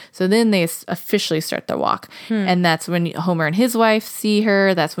back here. So then they officially start their walk. And that's when Homer and his wife see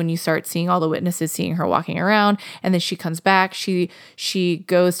her. That's when you start seeing all the witnesses seeing her walking around. And then she comes back. She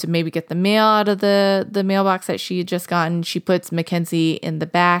goes to maybe get the mail out of the mailbox that she had just gotten. She puts Mackenzie in the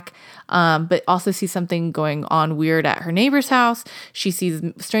back. But also sees something going on weird at her neighbor's house. She sees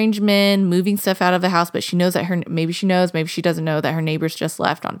strange men moving stuff out of the house, but she knows that maybe she doesn't know that her neighbors just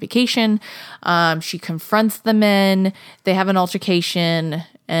left on vacation. She confronts the men. They have an altercation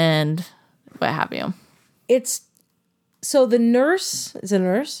and what have you. So the nurse, is it a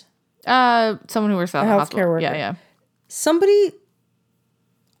nurse? Someone who works at the hospital. Worker. Yeah. Somebody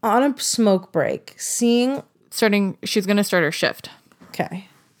on a smoke break she's going to start her shift. Okay.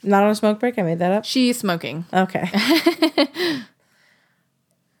 Not on a smoke break? I made that up? She's smoking. Okay.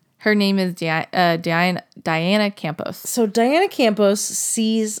 Her name is Diana Campos. So Diana Campos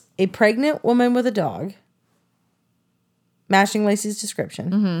sees a pregnant woman with a dog, matching Lacey's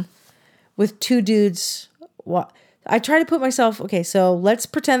description, with two dudes. I try to put myself, okay, so let's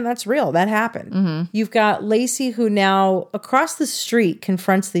pretend that's real. That happened. You've got Lacey, who now across the street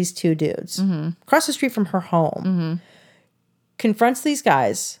confronts these two dudes. Across the street from her home. Confronts these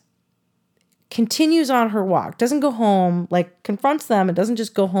guys, continues on her walk, doesn't go home, like confronts them, and doesn't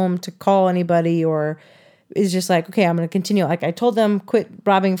just go home to call anybody, or is just like, okay, I'm going to continue. Like, I told them, quit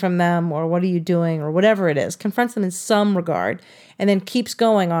robbing from them, or what are you doing, or whatever it is. Confronts them in some regard, and then keeps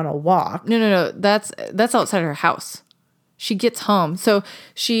going on a walk. No. That's outside her house. She gets home. So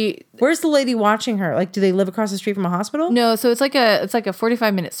Where's the lady watching her? Like, do they live across the street from a hospital? No, so it's like a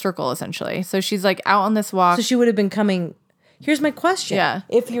 45-minute circle, essentially. So she's like out on this walk. So she would have been coming... Here's my question. Yeah.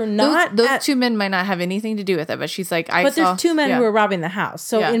 If you're not... Those two men might not have anything to do with it, but she's like, But there's two men who are robbing the house.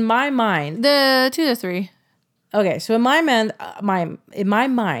 So in my mind... The 2 to 3. Okay, so in my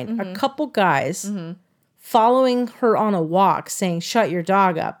mind, a couple guys following her on a walk saying, shut your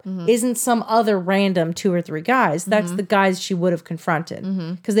dog up, isn't some other random 2 or 3 guys. That's the guys she would have confronted.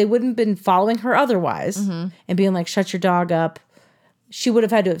 Because they wouldn't have been following her otherwise and being like, shut your dog up. She would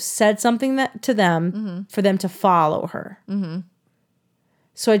have had to have said something to them for them to follow her.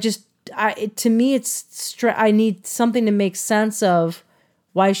 So to me, I need something to make sense of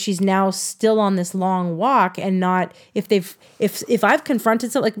why she's now still on this long walk, and not if I've confronted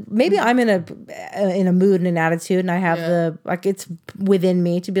something, like maybe I'm in a mood and an attitude, and I have it's within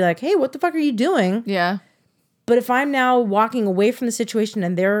me to be like, hey, what the fuck are you doing? Yeah. But if I'm now walking away from the situation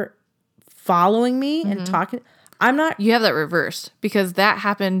and they're following me and talking, I'm not... You have that reversed, because that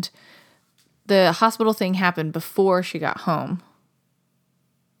happened... The hospital thing happened before she got home.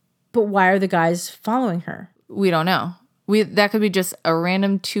 But why are the guys following her? We don't know. That could be just a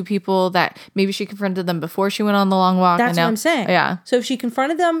random 2 people that maybe she confronted them before she went on the long walk. That's what I'm saying. Yeah. So if she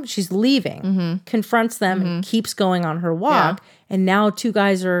confronted them, she's leaving, confronts them, and keeps going on her walk, and now 2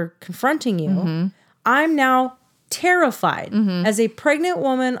 guys are confronting you. I'm now terrified as a pregnant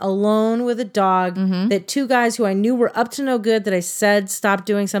woman alone with a dog that 2 guys who I knew were up to no good, that I said stop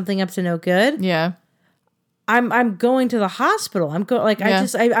doing something up to no good. Yeah. I'm going to the hospital. I'm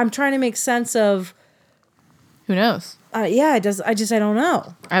I'm trying to make sense of... Who knows? I don't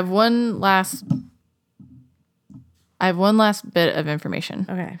know. I have one last bit of information.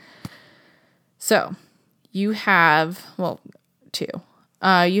 Okay. So you have, 2.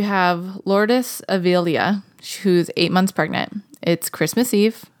 You have Lourdes Avelia, who's 8 months pregnant. It's Christmas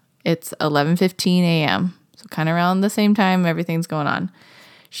Eve. It's 11:15 a.m. So kind of around the same time everything's going on.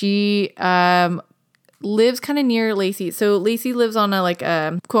 She lives kind of near Lacey. So Lacey lives on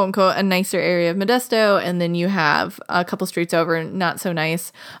a quote unquote a nicer area of Modesto, and then you have a couple streets over not so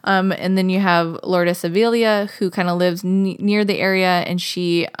nice. And then you have Lourdes Avila, who kind of lives near the area, and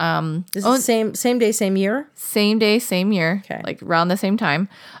she Is it same day, same year? Same day, same year, Okay. like around the same time.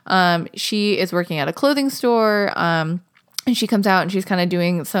 She is working at a clothing store. And she comes out and she's kind of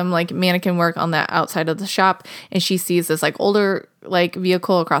doing some like mannequin work on the outside of the shop. And she sees this like older like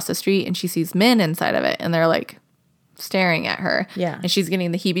vehicle across the street, and she sees men inside of it, and they're like staring at her. Yeah. And she's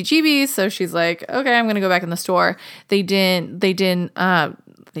getting the heebie-jeebies. So she's like, okay, I'm going to go back in the store. They then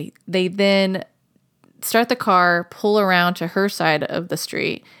start the car, pull around to her side of the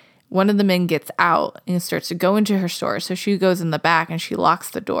street. One of the men gets out and starts to go into her store. So she goes in the back and she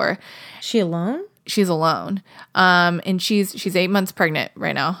locks the door. She alone? She's alone. And she's 8 months pregnant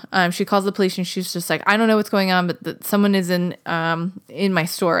right now. She calls the police and she's just like, I don't know what's going on, but someone is in my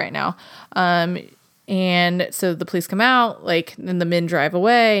store right now. And so the police come out, like, and the men drive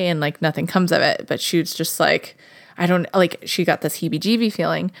away, and like nothing comes of it. But she was just like, I don't like, she got this heebie-jeebie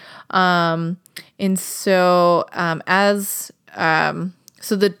feeling. And so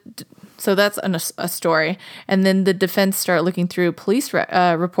so that's a story. And then the defense start looking through police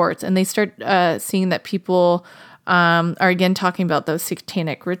reports, and they start seeing that people are again talking about those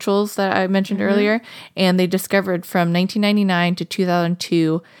satanic rituals that I mentioned earlier. And they discovered from 1999 to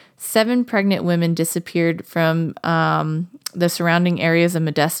 2002, 7 pregnant women disappeared from the surrounding areas of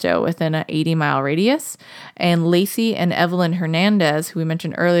Modesto within an 80-mile radius. And Lacey and Evelyn Hernandez, who we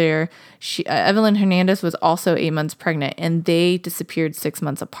mentioned earlier, Evelyn Hernandez was also 8 months pregnant, and they disappeared 6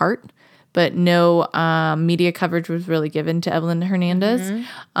 months apart. But no media coverage was really given to Evelyn Hernandez.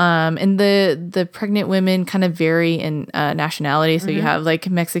 And the pregnant women kind of vary in nationality. So you have like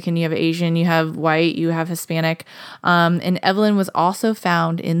Mexican, you have Asian, you have white, you have Hispanic. And Evelyn was also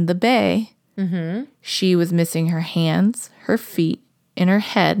found in the Bay. She was missing her hands, her feet, and her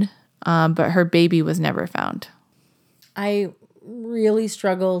head, but her baby was never found. I really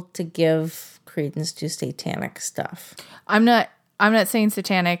struggle to give credence to satanic stuff. I'm not saying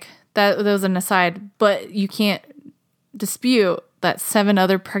satanic. That was an aside, but you can't dispute that 7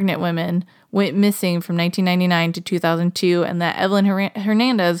 other pregnant women went missing from 1999 to 2002, and that Evelyn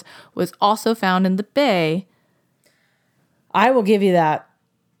Hernandez was also found in the Bay. I will give you that.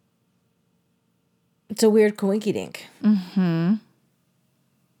 It's a weird coinky-dink.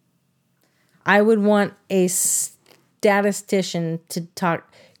 I would want a statistician to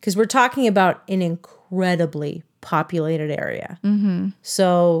talk, because we're talking about an incredibly populated area.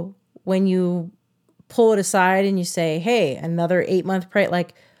 So when you pull it aside and you say, hey, another 8 month pregnant,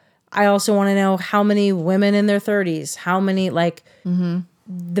 like, I also want to know how many women in their 30s, how many, like,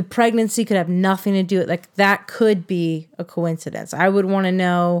 the pregnancy could have nothing to do with, like, that could be a coincidence. I would want to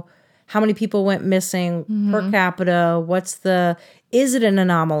know how many people went missing per capita. Is it an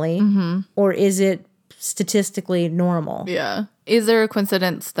anomaly or is it statistically normal? Yeah. Is there a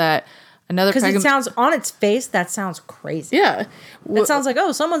coincidence that another Because it sounds, on its face, that sounds crazy. Yeah. It sounds like,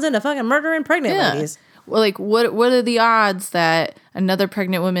 oh, someone's into fucking murdering pregnant ladies. Well, like, what are the odds that another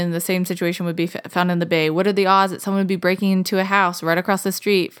pregnant woman in the same situation would be found in the Bay? What are the odds that someone would be breaking into a house right across the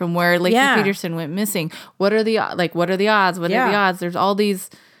street from where Lacey Peterson went missing? What are the odds? What are the odds? There's all these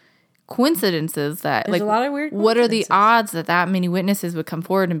coincidences that, There's a lot of weird what are the odds that many witnesses would come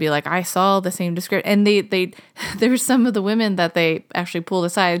forward and be like, I saw the same description? And they there were some of the women that they actually pulled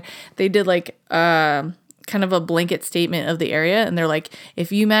aside. They did like kind of a blanket statement of the area, and they're like,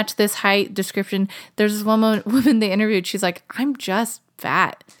 if you match this height description, there's this woman they interviewed, she's like, I'm just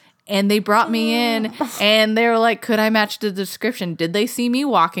fat. And they brought me in and they were like, could I match the description? Did they see me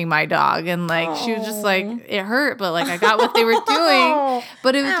walking my dog? And like, she was just like, it hurt, but like, I got what they were doing.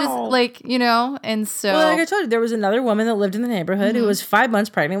 But it was just like, and so. Well, like I told you, there was another woman that lived in the neighborhood who was 5 months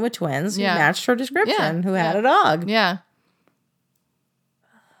pregnant with twins who matched her description, who had a dog. Yeah.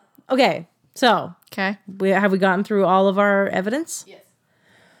 Okay. So. Okay. Have we gotten through all of our evidence? Yes.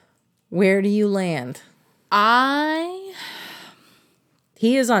 Where do you land?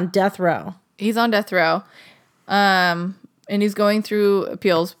 He is on death row. He's on death row. And he's going through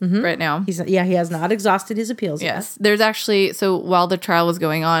appeals right now. He has not exhausted his appeals yet. Yes. There's actually, so while the trial was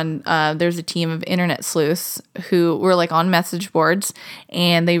going on, there's a team of internet sleuths who were like on message boards,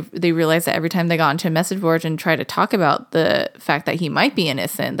 and they realized that every time they got into message boards and tried to talk about the fact that he might be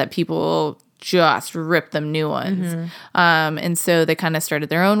innocent, that people just rip them new ones. And so they kind of started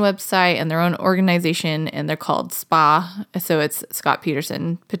their own website and their own organization, and they're called SPA. So it's Scott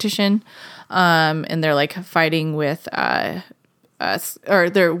Peterson Petition. And they're like fighting with or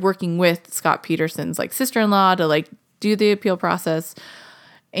they're working with Scott Peterson's like sister-in-law to like do the appeal process.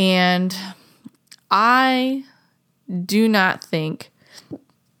 And I do not think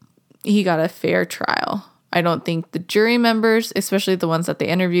he got a fair trial. I don't think the jury members, especially the ones that they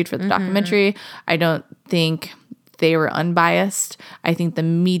interviewed for the documentary, I don't think they were unbiased. I think the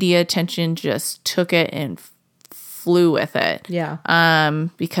media attention just took it and flew with it. Yeah.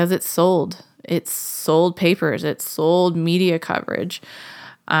 Because it sold. It sold papers. It sold media coverage.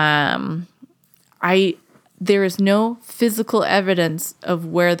 There is no physical evidence of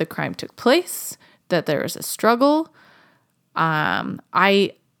where the crime took place, that there was a struggle. I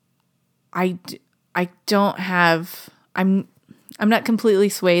don't have, I'm not completely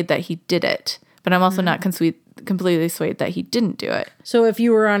swayed that he did it, but I'm also not completely swayed that he didn't do it. So if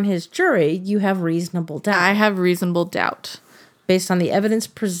you were on his jury, you have reasonable doubt. I have reasonable doubt. Based on the evidence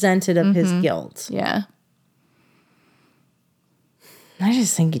presented of his guilt. Yeah. I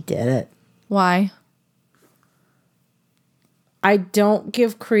just think he did it. Why? I don't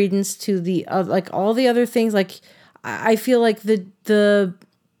give credence to the like all the other things. Like I feel like the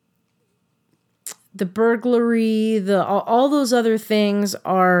burglary, all those other things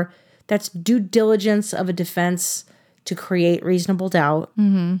that's due diligence of a defense to create reasonable doubt.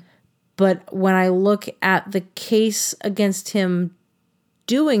 Mm-hmm. But when I look at the case against him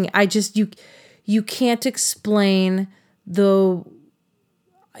doing, you can't explain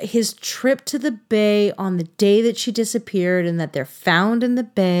his trip to the bay on the day that she disappeared and that they're found in the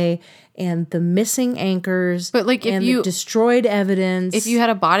bay and the missing anchors, but like the destroyed evidence. If you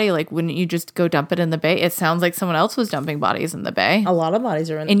had a body, like wouldn't you just go dump it in the bay? It sounds like someone else was dumping bodies in the bay. A lot of bodies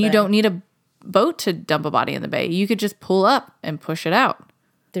are in the bay. And you don't need a boat to dump a body in the bay. You could just pull up and push it out.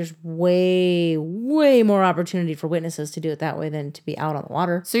 There's way, way more opportunity for witnesses to do it that way than to be out on the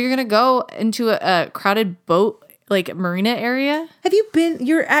water. So you're going to go into a crowded boat, like marina area? Have you been,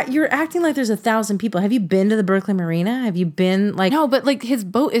 you're acting like there's 1,000 people. Have you been to the Berkeley Marina? Have you been like... No, but like his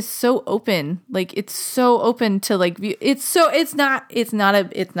boat is so open. Like it's so open to like view. It's not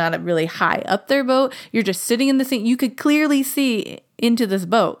a really high up there boat. You're just sitting in the thing. You could clearly see into this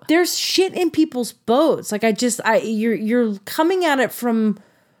boat. There's shit in people's boats. Like you're coming at it from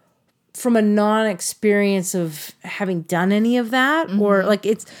a non-experience of having done any of that, or like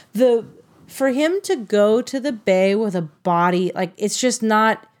for him to go to the bay with a body, like it's just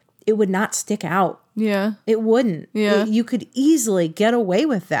not, it would not stick out. Yeah. It wouldn't. Yeah. You could easily get away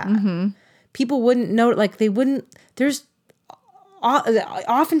with that. Mm-hmm. People wouldn't know, like they wouldn't, there's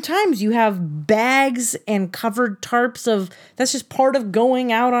oftentimes you have bags and covered tarps that's just part of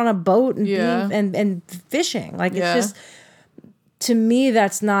going out on a boat and and fishing. Like it's just, to me,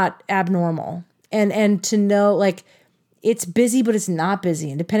 that's not abnormal. And to know, like, it's busy, but it's not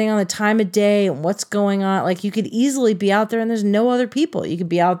busy. And depending on the time of day and what's going on, like, you could easily be out there and there's no other people. You could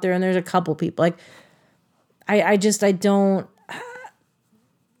be out there and there's a couple people. Like, I don't,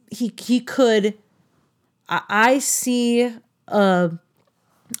 he could, I see a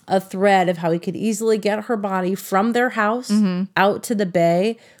thread of how he could easily get her body from their house out to the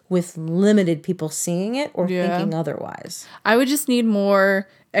bay with limited people seeing it or thinking otherwise. I would just need more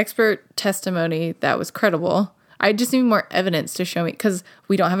expert testimony that was credible. I just need more evidence to show me, because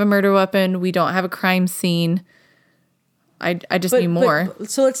we don't have a murder weapon. We don't have a crime scene. I just need more.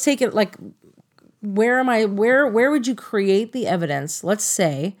 So let's take it like, where would you create the evidence? Let's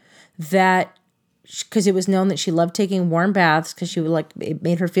say that, because it was known that she loved taking warm baths because she would like, it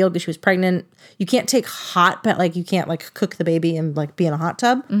made her feel good. She was pregnant. You can't take hot, but like you can't like cook the baby and like be in a hot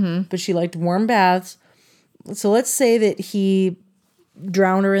tub. Mm-hmm. But she liked warm baths. So let's say that he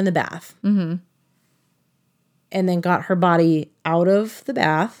drowned her in the bath, and then got her body out of the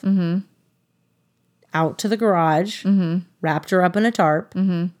bath, out to the garage, wrapped her up in a tarp,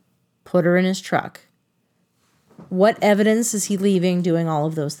 put her in his truck. What evidence is he leaving doing all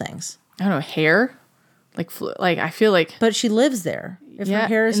of those things? I don't know, hair? Like I feel like... But she lives there. If her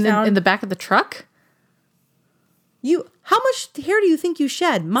hair is found... in the back of the truck? How much hair do you think you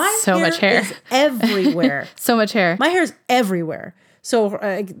shed? So much hair is everywhere. So much hair. My hair is everywhere. So,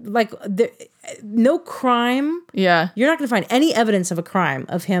 no crime. Yeah. You're not going to find any evidence of a crime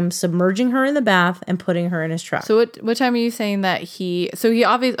of him submerging her in the bath and putting her in his truck. So what time are you saying that he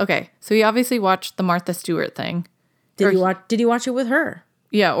obviously watched the Martha Stewart thing. Did he watch it with her?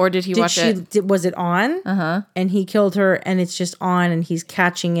 Yeah, or did he watch it? Was it on? Uh-huh. And he killed her and it's just on and he's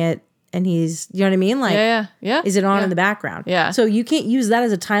catching it and he's, you know what I mean? Like, yeah. Is it on in the background? Yeah. So you can't use that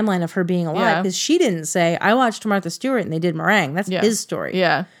as a timeline of her being alive because she didn't say, I watched Martha Stewart and they did meringue. That's his story.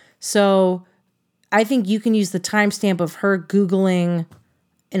 Yeah. So I think you can use the timestamp of her Googling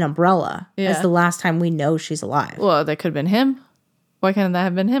an umbrella as the last time we know she's alive. Well, that could have been him. Why couldn't that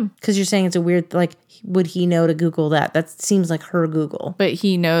have been him? Because you're saying it's a weird, like, would he know to Google that? That seems like her Google. But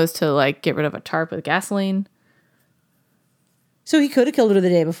he knows to, like, get rid of a tarp with gasoline. So he could have killed her the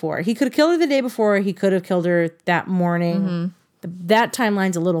day before. He could have killed her the day before. He could have killed her that morning. That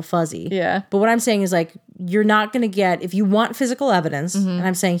timeline's a little fuzzy. Yeah. But what I'm saying is, like, you're not going to get, if you want physical evidence, and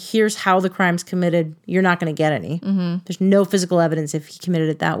I'm saying here's how the crime's committed, you're not going to get any. There's no physical evidence if he committed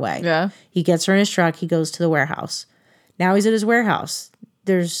it that way. Yeah. He gets her in his truck. He goes to the warehouse. Now he's at his warehouse.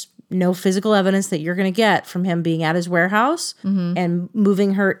 There's no physical evidence that you're going to get from him being at his warehouse and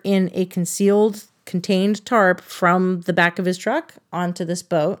moving her in a contained tarp from the back of his truck onto this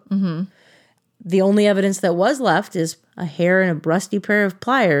boat. The only evidence that was left is a hair and a rusty pair of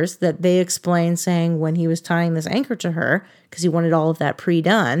pliers that they explain, saying when he was tying this anchor to her, because he wanted all of that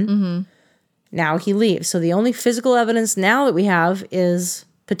pre-done, now he leaves. So the only physical evidence now that we have is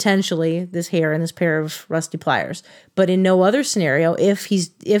potentially this hair and this pair of rusty pliers. But in no other scenario,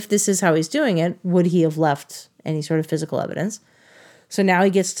 if this is how he's doing it, would he have left any sort of physical evidence? So now he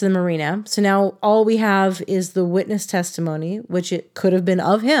gets to the marina. So now all we have is the witness testimony, which it could have been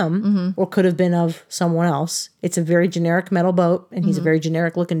of him or could have been of someone else. It's a very generic metal boat, and he's a very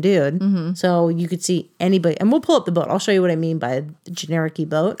generic looking dude. So you could see anybody. And we'll pull up the boat. I'll show you what I mean by the generic-y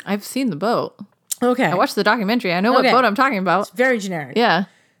boat. I've seen the boat. Okay. I watched the documentary. I know what boat I'm talking about. It's very generic. Yeah.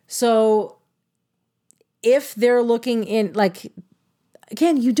 So if they're looking in, like,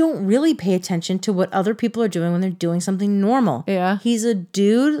 again, you don't really pay attention to what other people are doing when they're doing something normal. Yeah. He's a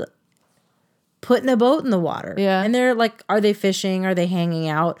dude putting a boat in the water. Yeah. And they're like, are they fishing? Are they hanging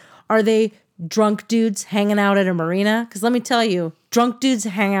out? Are they drunk dudes hanging out at a marina? Because let me tell you, drunk dudes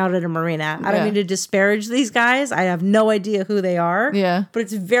hang out at a marina. I don't mean to disparage these guys. I have no idea who they are. Yeah. But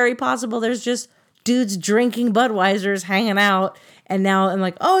it's very possible there's just dudes drinking Budweisers hanging out. And now I'm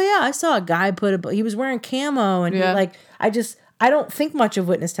like, oh yeah, I saw a guy he was wearing camo. And he, like, I don't think much of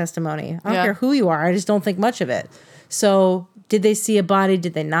witness testimony. I don't care who you are. I just don't think much of it. So did they see a body?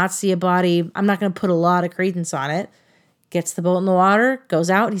 Did they not see a body? I'm not going to put a lot of credence on it. Gets the boat in the water, goes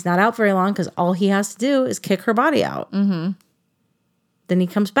out. He's not out very long because all he has to do is kick her body out. Then he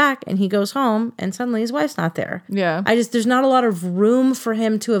comes back and he goes home and suddenly his wife's not there. Yeah. There's not a lot of room for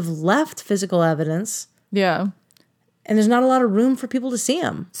him to have left physical evidence. Yeah. And there's not a lot of room for people to see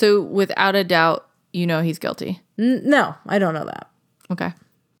him. So without a doubt, you know he's guilty. No, I don't know that. Okay.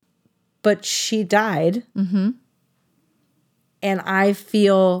 But she died. And I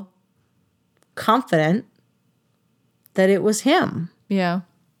feel confident that it was him. Yeah.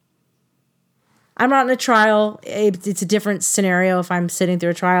 I'm not in a trial. It's a different scenario if I'm sitting through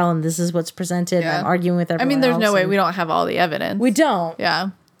a trial and this is what's presented. And I'm arguing with everyone there's else no way we don't have all the evidence. We don't. Yeah.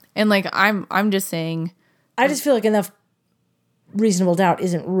 And like I'm just saying, I just feel like enough reasonable doubt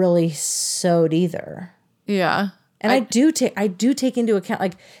isn't really sowed either. Yeah. And I do take into account,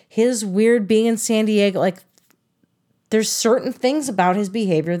 like, his weird being in San Diego. Like, there's certain things about his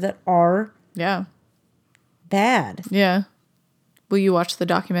behavior that are bad. Yeah. Will you watch the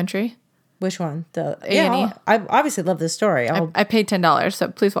documentary? Which one? The A&E. I obviously love this story. I paid $10, so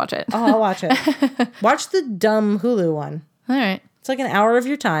please watch it. I'll watch it. Watch the dumb Hulu one. All right. It's like an hour of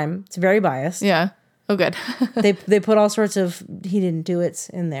your time. It's very biased. Yeah. Oh, good. They put all sorts of he didn't do it's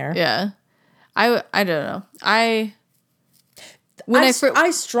in there. Yeah. I don't know. I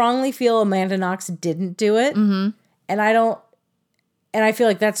strongly feel Amanda Knox didn't do it. And I feel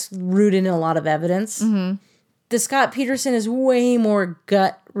like that's rooted in a lot of evidence. The Scott Peterson is way more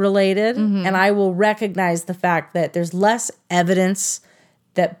gut related, and I will recognize the fact that there's less evidence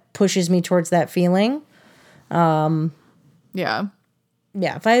that pushes me towards that feeling. Yeah.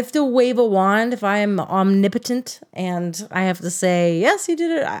 Yeah, if I have to wave a wand, if I am omnipotent and I have to say, yes, he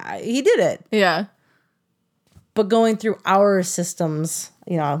did it, he did it. Yeah. But going through our systems,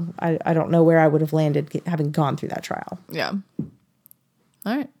 I don't know where I would have landed having gone through that trial. Yeah.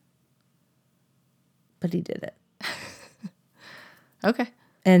 All right. But he did it. Okay.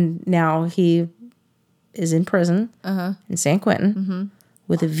 And now he is in prison in San Quentin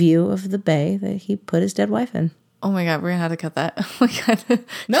with a view of the bay that he put his dead wife in. Oh my God, we're going to have to cut that. Oh my God.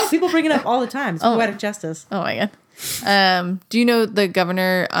 No, people bring it up all the time. It's poetic justice. Oh my God. Do you know the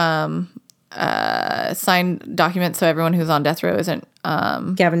governor signed documents so everyone who's on death row isn't...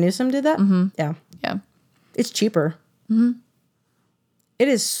 Gavin Newsom did that? Yeah. Yeah. It's cheaper. It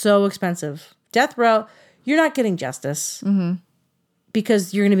is so expensive. Death row, you're not getting justice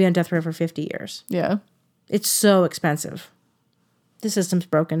because you're going to be on death row for 50 years. Yeah. It's so expensive. The system's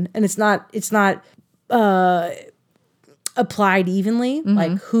broken. And it's not applied evenly.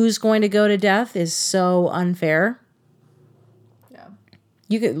 Like, who's going to go to death is so unfair. Yeah.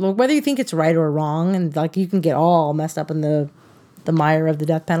 You could, whether you think it's right or wrong, and like you can get all messed up in the the mire of the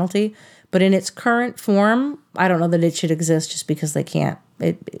death penalty. But in its current form, I don't know that it should exist just because they can't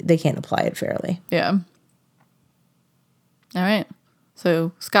apply it fairly. Yeah. All right.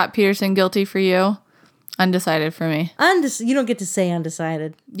 So Scott Peterson, guilty for you. Undecided for me. You don't get to say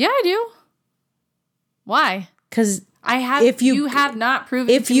undecided. Yeah, I do. Why? Because you have not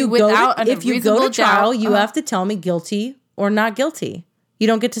proven to me without a if you reasonable go to trial, doubt. you have to tell me guilty or not guilty. You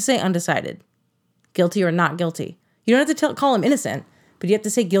don't get to say undecided, guilty or not guilty. You don't have to call him innocent, but you have to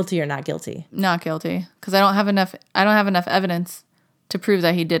say guilty or not guilty. Not guilty, because I don't have enough evidence to prove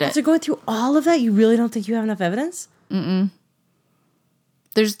that he did it. After going through all of that, you really don't think you have enough evidence?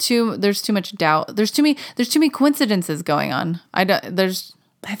 There's too much doubt. There's too many coincidences going on. I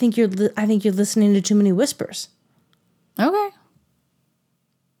think you're listening to too many whispers. Okay.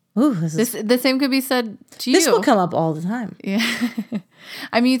 Ooh, the same could be said to you. This will come up all the time. Yeah.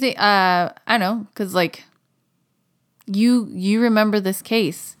 I mean, you think I don't know, because like you remember this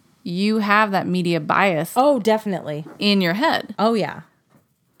case. You have that media bias. Oh, definitely. In your head. Oh yeah.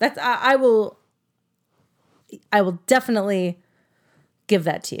 That's I will definitely give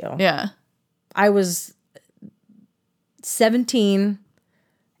that to you. Yeah. I was 17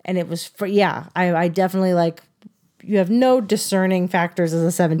 and it was I definitely like, you have no discerning factors as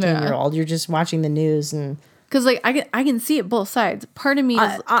a 17-year-old. You're just watching the news and because like I can see it both sides. Part of me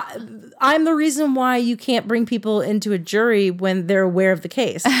is I'm the reason why you can't bring people into a jury when they're aware of the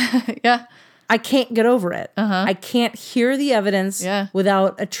case. Yeah. I can't get over it. I can't hear the evidence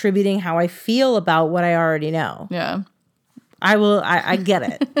without attributing how I feel about what I already know. Yeah. I get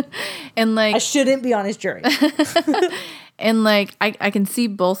it. And like I shouldn't be on his jury. And like I can see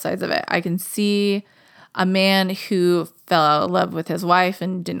both sides of it. I can see a man who fell out of love with his wife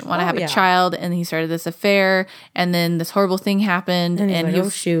and didn't want to have a child, and he started this affair, and then this horrible thing happened, and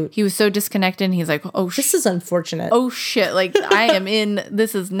like, he was so disconnected, and he's like, this is unfortunate. Oh shit, like I am in,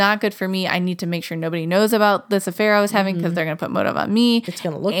 this is not good for me. I need to make sure nobody knows about this affair I was having because they're going to put motive on me. It's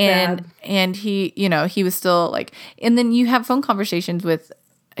going to look bad. And he, he was still like, and then you have phone conversations with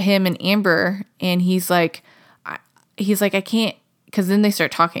him and Amber, and he's like, I can't, because then they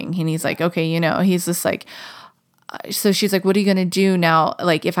start talking, and he's like, okay, he's just like, so she's like, what are you going to do now?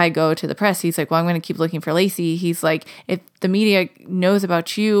 Like, if I go to the press, he's like, well, I'm going to keep looking for Lacey. He's like, if the media knows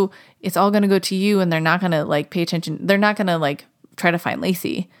about you, it's all going to go to you, and they're not going to like pay attention. They're not going to like try to find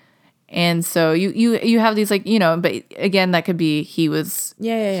Lacey. And so you have these like, but again, that could be, he was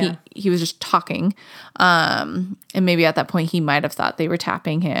just talking. And maybe at that point he might've thought they were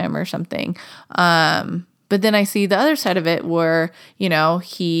tapping him or something. But then I see the other side of it where,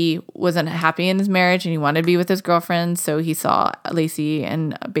 he wasn't happy in his marriage and he wanted to be with his girlfriend. So he saw Lacey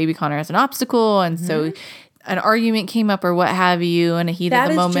and baby Connor as an obstacle. And so an argument came up or what have you in a heat of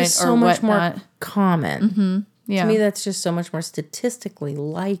the moment just so or much whatnot. More common. Mm-hmm. Yeah. To me, that's just so much more statistically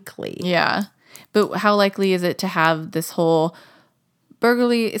likely. Yeah. But how likely is it to have this whole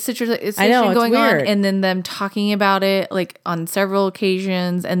burglary situation going on, and then them talking about it like on several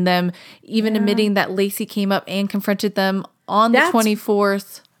occasions, and them even admitting that Lacey came up and confronted them on the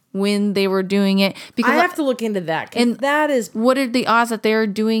 24th when they were doing it? Because I have to look into that. And that is, what are the odds that they're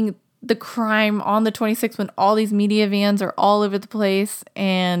doing the crime on the 26th when all these media vans are all over the place,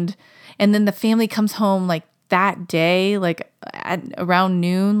 and then the family comes home like that day, like at around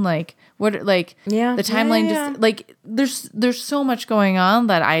noon, like what, like the timeline just like there's so much going on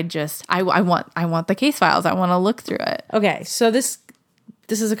that I want the case files. I want to look through it. Okay, so this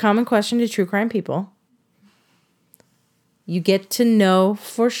is a common question to true crime people. You get to know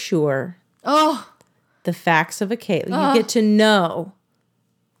for sure the facts of a case. You get to know.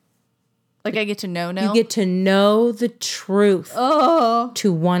 Like I get to know now? You get to know the truth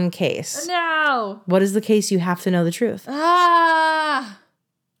to one case. No. What is the case you have to know the truth? I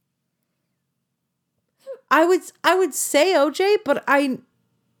would say OJ, but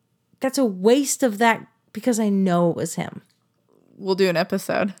that's a waste of that because I know it was him. We'll do an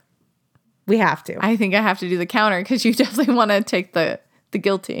episode. We have to. I think I have to do the counter because you definitely want to take the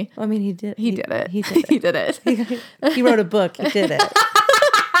guilty. I mean, he did. He did it. He did it. He did it. He wrote a book. He did it.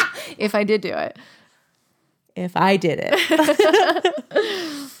 If I did do it. If I did it.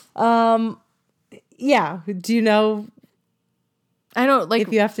 Yeah. Do you know? I don't like.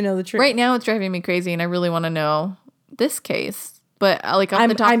 If you have to know the truth. Right now, it's driving me crazy, and I really want to know this case. But like off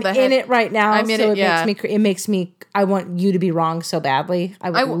the top of the head, I'm in it right now. I'm in so it. It makes me. I want you to be wrong so badly.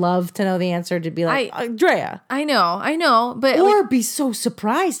 I would love to know the answer. To be like, Drea. I know, but or be so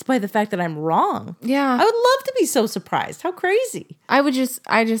surprised by the fact that I'm wrong. Yeah, I would love to be so surprised. How crazy! I just.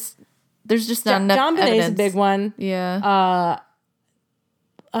 There's just not enough John Bonet's evidence. a big one. Yeah.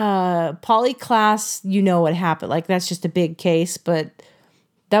 Poly class, you know what happened. Like, that's just a big case, but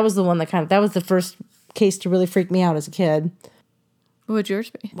that was the one that was the first case to really freak me out as a kid. What would yours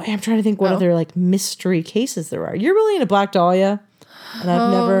be? Wait, I'm trying to think what other like mystery cases there are. You're really into Black Dahlia, and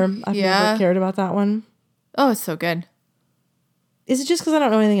I've never cared about that one. Oh, it's so good. Is it just because I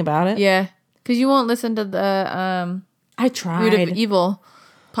don't know anything about it? Yeah, because you won't listen to the I tried. Root of Evil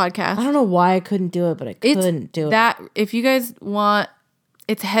podcast. I don't know why I couldn't do it, but I couldn't do it. That if you guys want,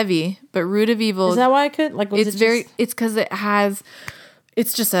 it's heavy, but Root of Evil. Is that why I could? Like, was it's it very. just... It's because it has.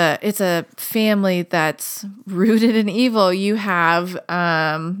 It's just a family that's rooted in evil. You have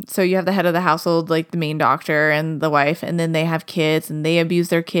so you have the head of the household, like the main doctor and the wife, and then they have kids and they abuse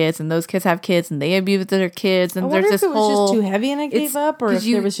their kids, and those kids have kids and they abuse their kids, and I wonder there's if this it was whole just too heavy and I gave up, or if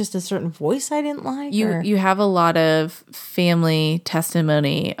there was just a certain voice I didn't like. You have a lot of family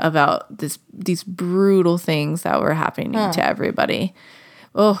testimony about these brutal things that were happening to everybody.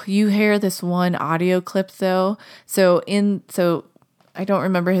 Oh, you hear this one audio clip though. So I don't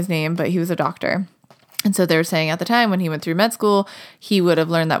remember his name, but he was a doctor. And so they were saying at the time when he went through med school, he would have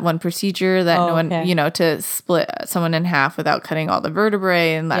learned that one procedure that to split someone in half without cutting all the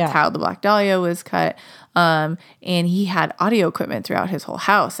vertebrae. And that's how the Black Dahlia was cut. And he had audio equipment throughout his whole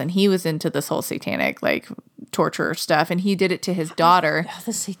house. And he was into this whole satanic, like, torture stuff. And he did it to his daughter. Oh,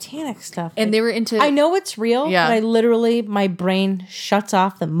 the satanic stuff. And they were into... I know it's real, but my brain shuts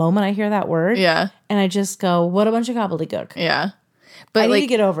off the moment I hear that word. Yeah. And I just go, what a bunch of gobbledygook. Yeah. But I need to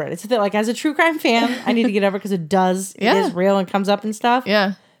get over it. It's like, as a true crime fan, I need to get over it because it is real and comes up and stuff.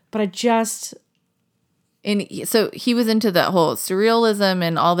 Yeah. But I just... And so he was into the whole surrealism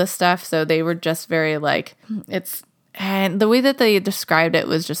and all this stuff. So they were just very like, and the way that they described it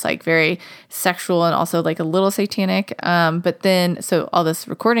was just like very sexual and also like a little satanic. But then, so all this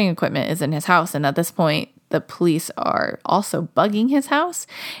recording equipment is in his house. And at this point, the police are also bugging his house.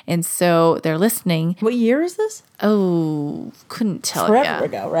 And so they're listening. What year is this? Oh, couldn't tell. Forever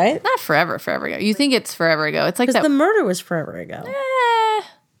ago, right? Not forever ago. You think it's forever ago. It's like because the murder was forever ago.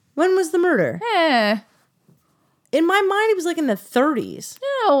 When was the murder? In my mind, it was like in the 30s.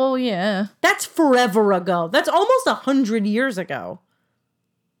 Oh, yeah. That's forever ago. That's almost 100 years ago.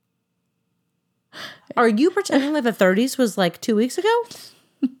 Are you pretending that the 30s was like 2 weeks ago?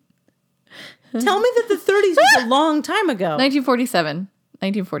 Tell me that the 30s was a long time ago. 1947.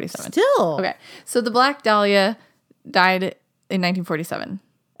 Still. Okay. So the Black Dahlia died in 1947.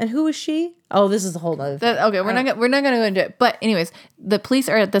 And who was she? Oh, this is a whole other thing. Okay, we're not going to go into it. But anyways, the police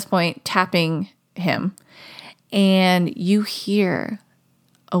are at this point tapping him. And you hear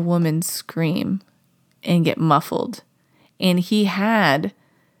a woman scream and get muffled. And he had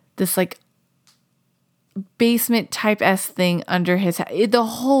this like basement type S thing under his head. The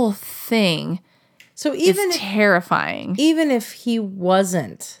whole thing is terrifying. Even if he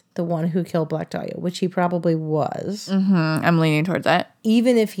wasn't the one who killed Black Dahlia, which he probably was. Mm-hmm. I'm leaning towards that.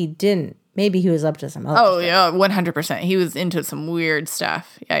 Even if he didn't, maybe he was up to some other stuff. Yeah, 100%. He was into some weird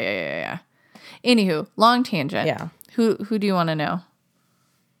stuff. Yeah. Anywho, long tangent. Yeah. Who do you want to know?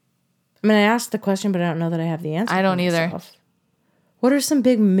 I mean, I asked the question, but I don't know that I have the answer. I don't either. What are some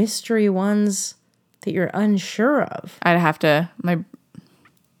big mystery ones that you're unsure of? I'd have to. We've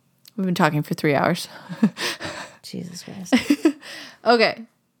been talking for 3 hours. Jesus Christ. Okay,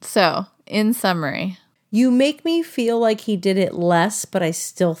 so in summary, you make me feel like he did it less, but I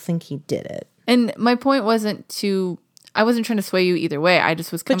still think he did it. And my point wasn't I wasn't trying to sway you either way. I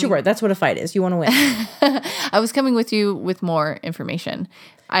just was coming... But you were. That's what a fight is. You want to win. I was coming with you with more information.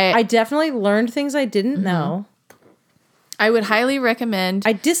 I definitely learned things I didn't know. I would highly recommend...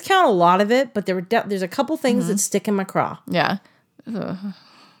 I discount a lot of it, but there's a couple things that stick in my craw. Yeah.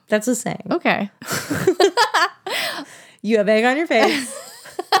 That's a saying. Okay. You have egg on your face.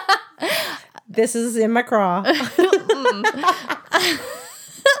 This is in my craw.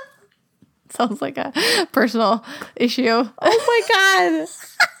 Sounds like a personal issue. Oh my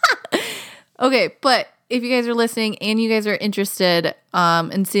God. Okay, but if you guys are listening and you guys are interested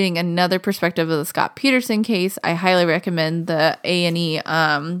in seeing another perspective of the Scott Peterson case, I highly recommend the A&E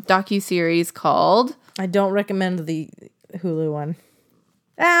docuseries called... I don't recommend the Hulu one.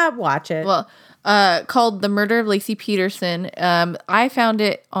 Watch it. Well, called The Murder of Lacey Peterson. I found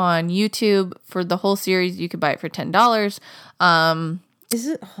it on YouTube for the whole series. You could buy it for $10. Is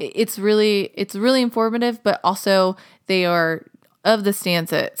it? It's really informative, but also they are of the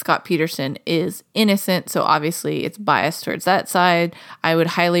stance that Scott Peterson is innocent, so obviously it's biased towards that side. I would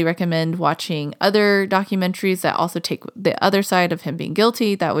highly recommend watching other documentaries that also take the other side of him being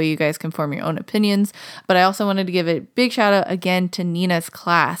guilty. That way you guys can form your own opinions. But I also wanted to give a big shout out again to Nina's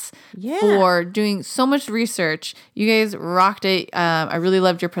class for doing so much research. You guys rocked it. I really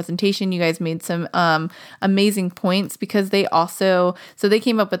loved your presentation. You guys made some amazing points because they also, so they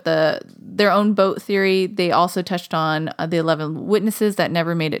came up with their own boat theory. They also touched on the 11 witnesses that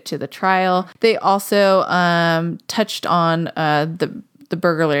never made it to the trial. They also touched on the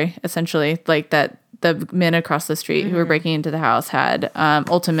burglary, essentially, like that the men across the street who were breaking into the house had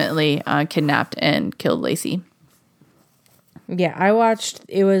ultimately kidnapped and killed Lacey. Yeah, I watched,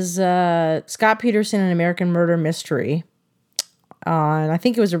 it was Scott Peterson, An American Murder Mystery. And I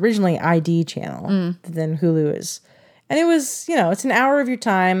think it was originally ID channel, then Hulu is. And it was, it's an hour of your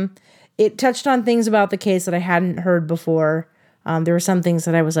time. It touched on things about the case that I hadn't heard before. There were some things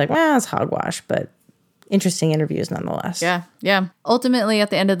that I was like, well, it's hogwash, but interesting interviews nonetheless. Yeah. Ultimately, at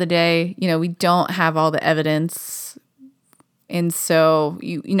the end of the day, we don't have all the evidence. And so,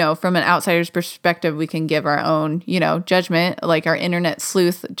 from an outsider's perspective, we can give our own, judgment, like our internet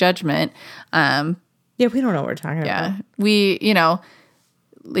sleuth judgment. Yeah, we don't know what we're talking about. Yeah,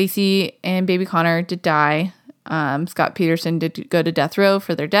 Lacey and baby Connor did die. Scott Peterson did go to death row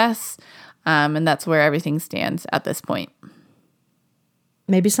for their deaths. And that's where everything stands at this point.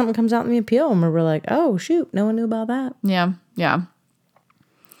 Maybe something comes out in the appeal and we're like, oh, shoot, no one knew about that. Yeah.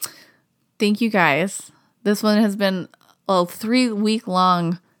 Thank you, guys. This one has been a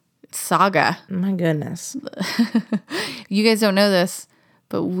 3-week-long saga. My goodness. You guys don't know this,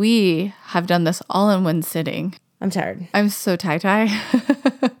 but we have done this all in one sitting. I'm tired. I'm so tie-tie.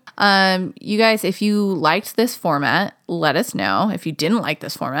 You guys, if you liked this format, let us know. If you didn't like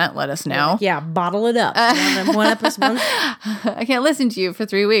this format, let us know. Yeah, bottle it up. One episode. I can't listen to you for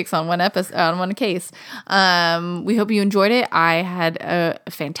 3 weeks on one episode, on one case. We hope you enjoyed it. I had a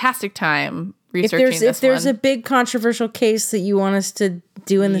fantastic time researching this one. If there's a big controversial case that you want us to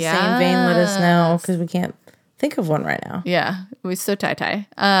do in the same vein, let us know, because we can't think of one right now. Yeah, we're so tie-tie.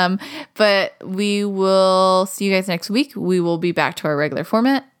 But we will see you guys next week. We will be back to our regular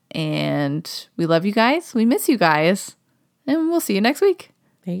format. And we love you guys. We miss you guys. And we'll see you next week.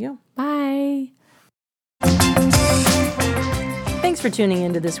 There you go. Bye. Thanks for tuning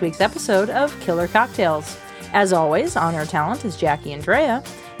into this week's episode of Killer Cocktails. As always, on our talent is Jackie and Drea.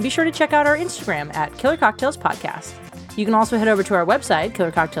 Be sure to check out our Instagram at Killer Cocktails Podcast. You can also head over to our website,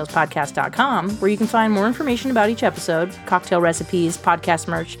 killercocktailspodcast.com, where you can find more information about each episode, cocktail recipes, podcast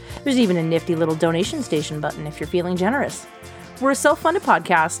merch. There's even a nifty little donation station button if you're feeling generous. We're a self-funded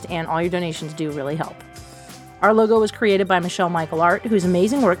podcast, and all your donations do really help. Our logo was created by Michelle Michael Art, whose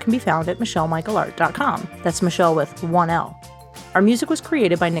amazing work can be found at michellemichaelart.com. That's Michelle with 1 L. Our music was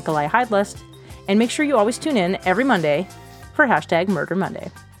created by Nikolai Heidlust, and make sure you always tune in every Monday for #Murder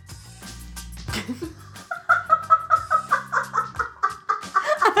Monday.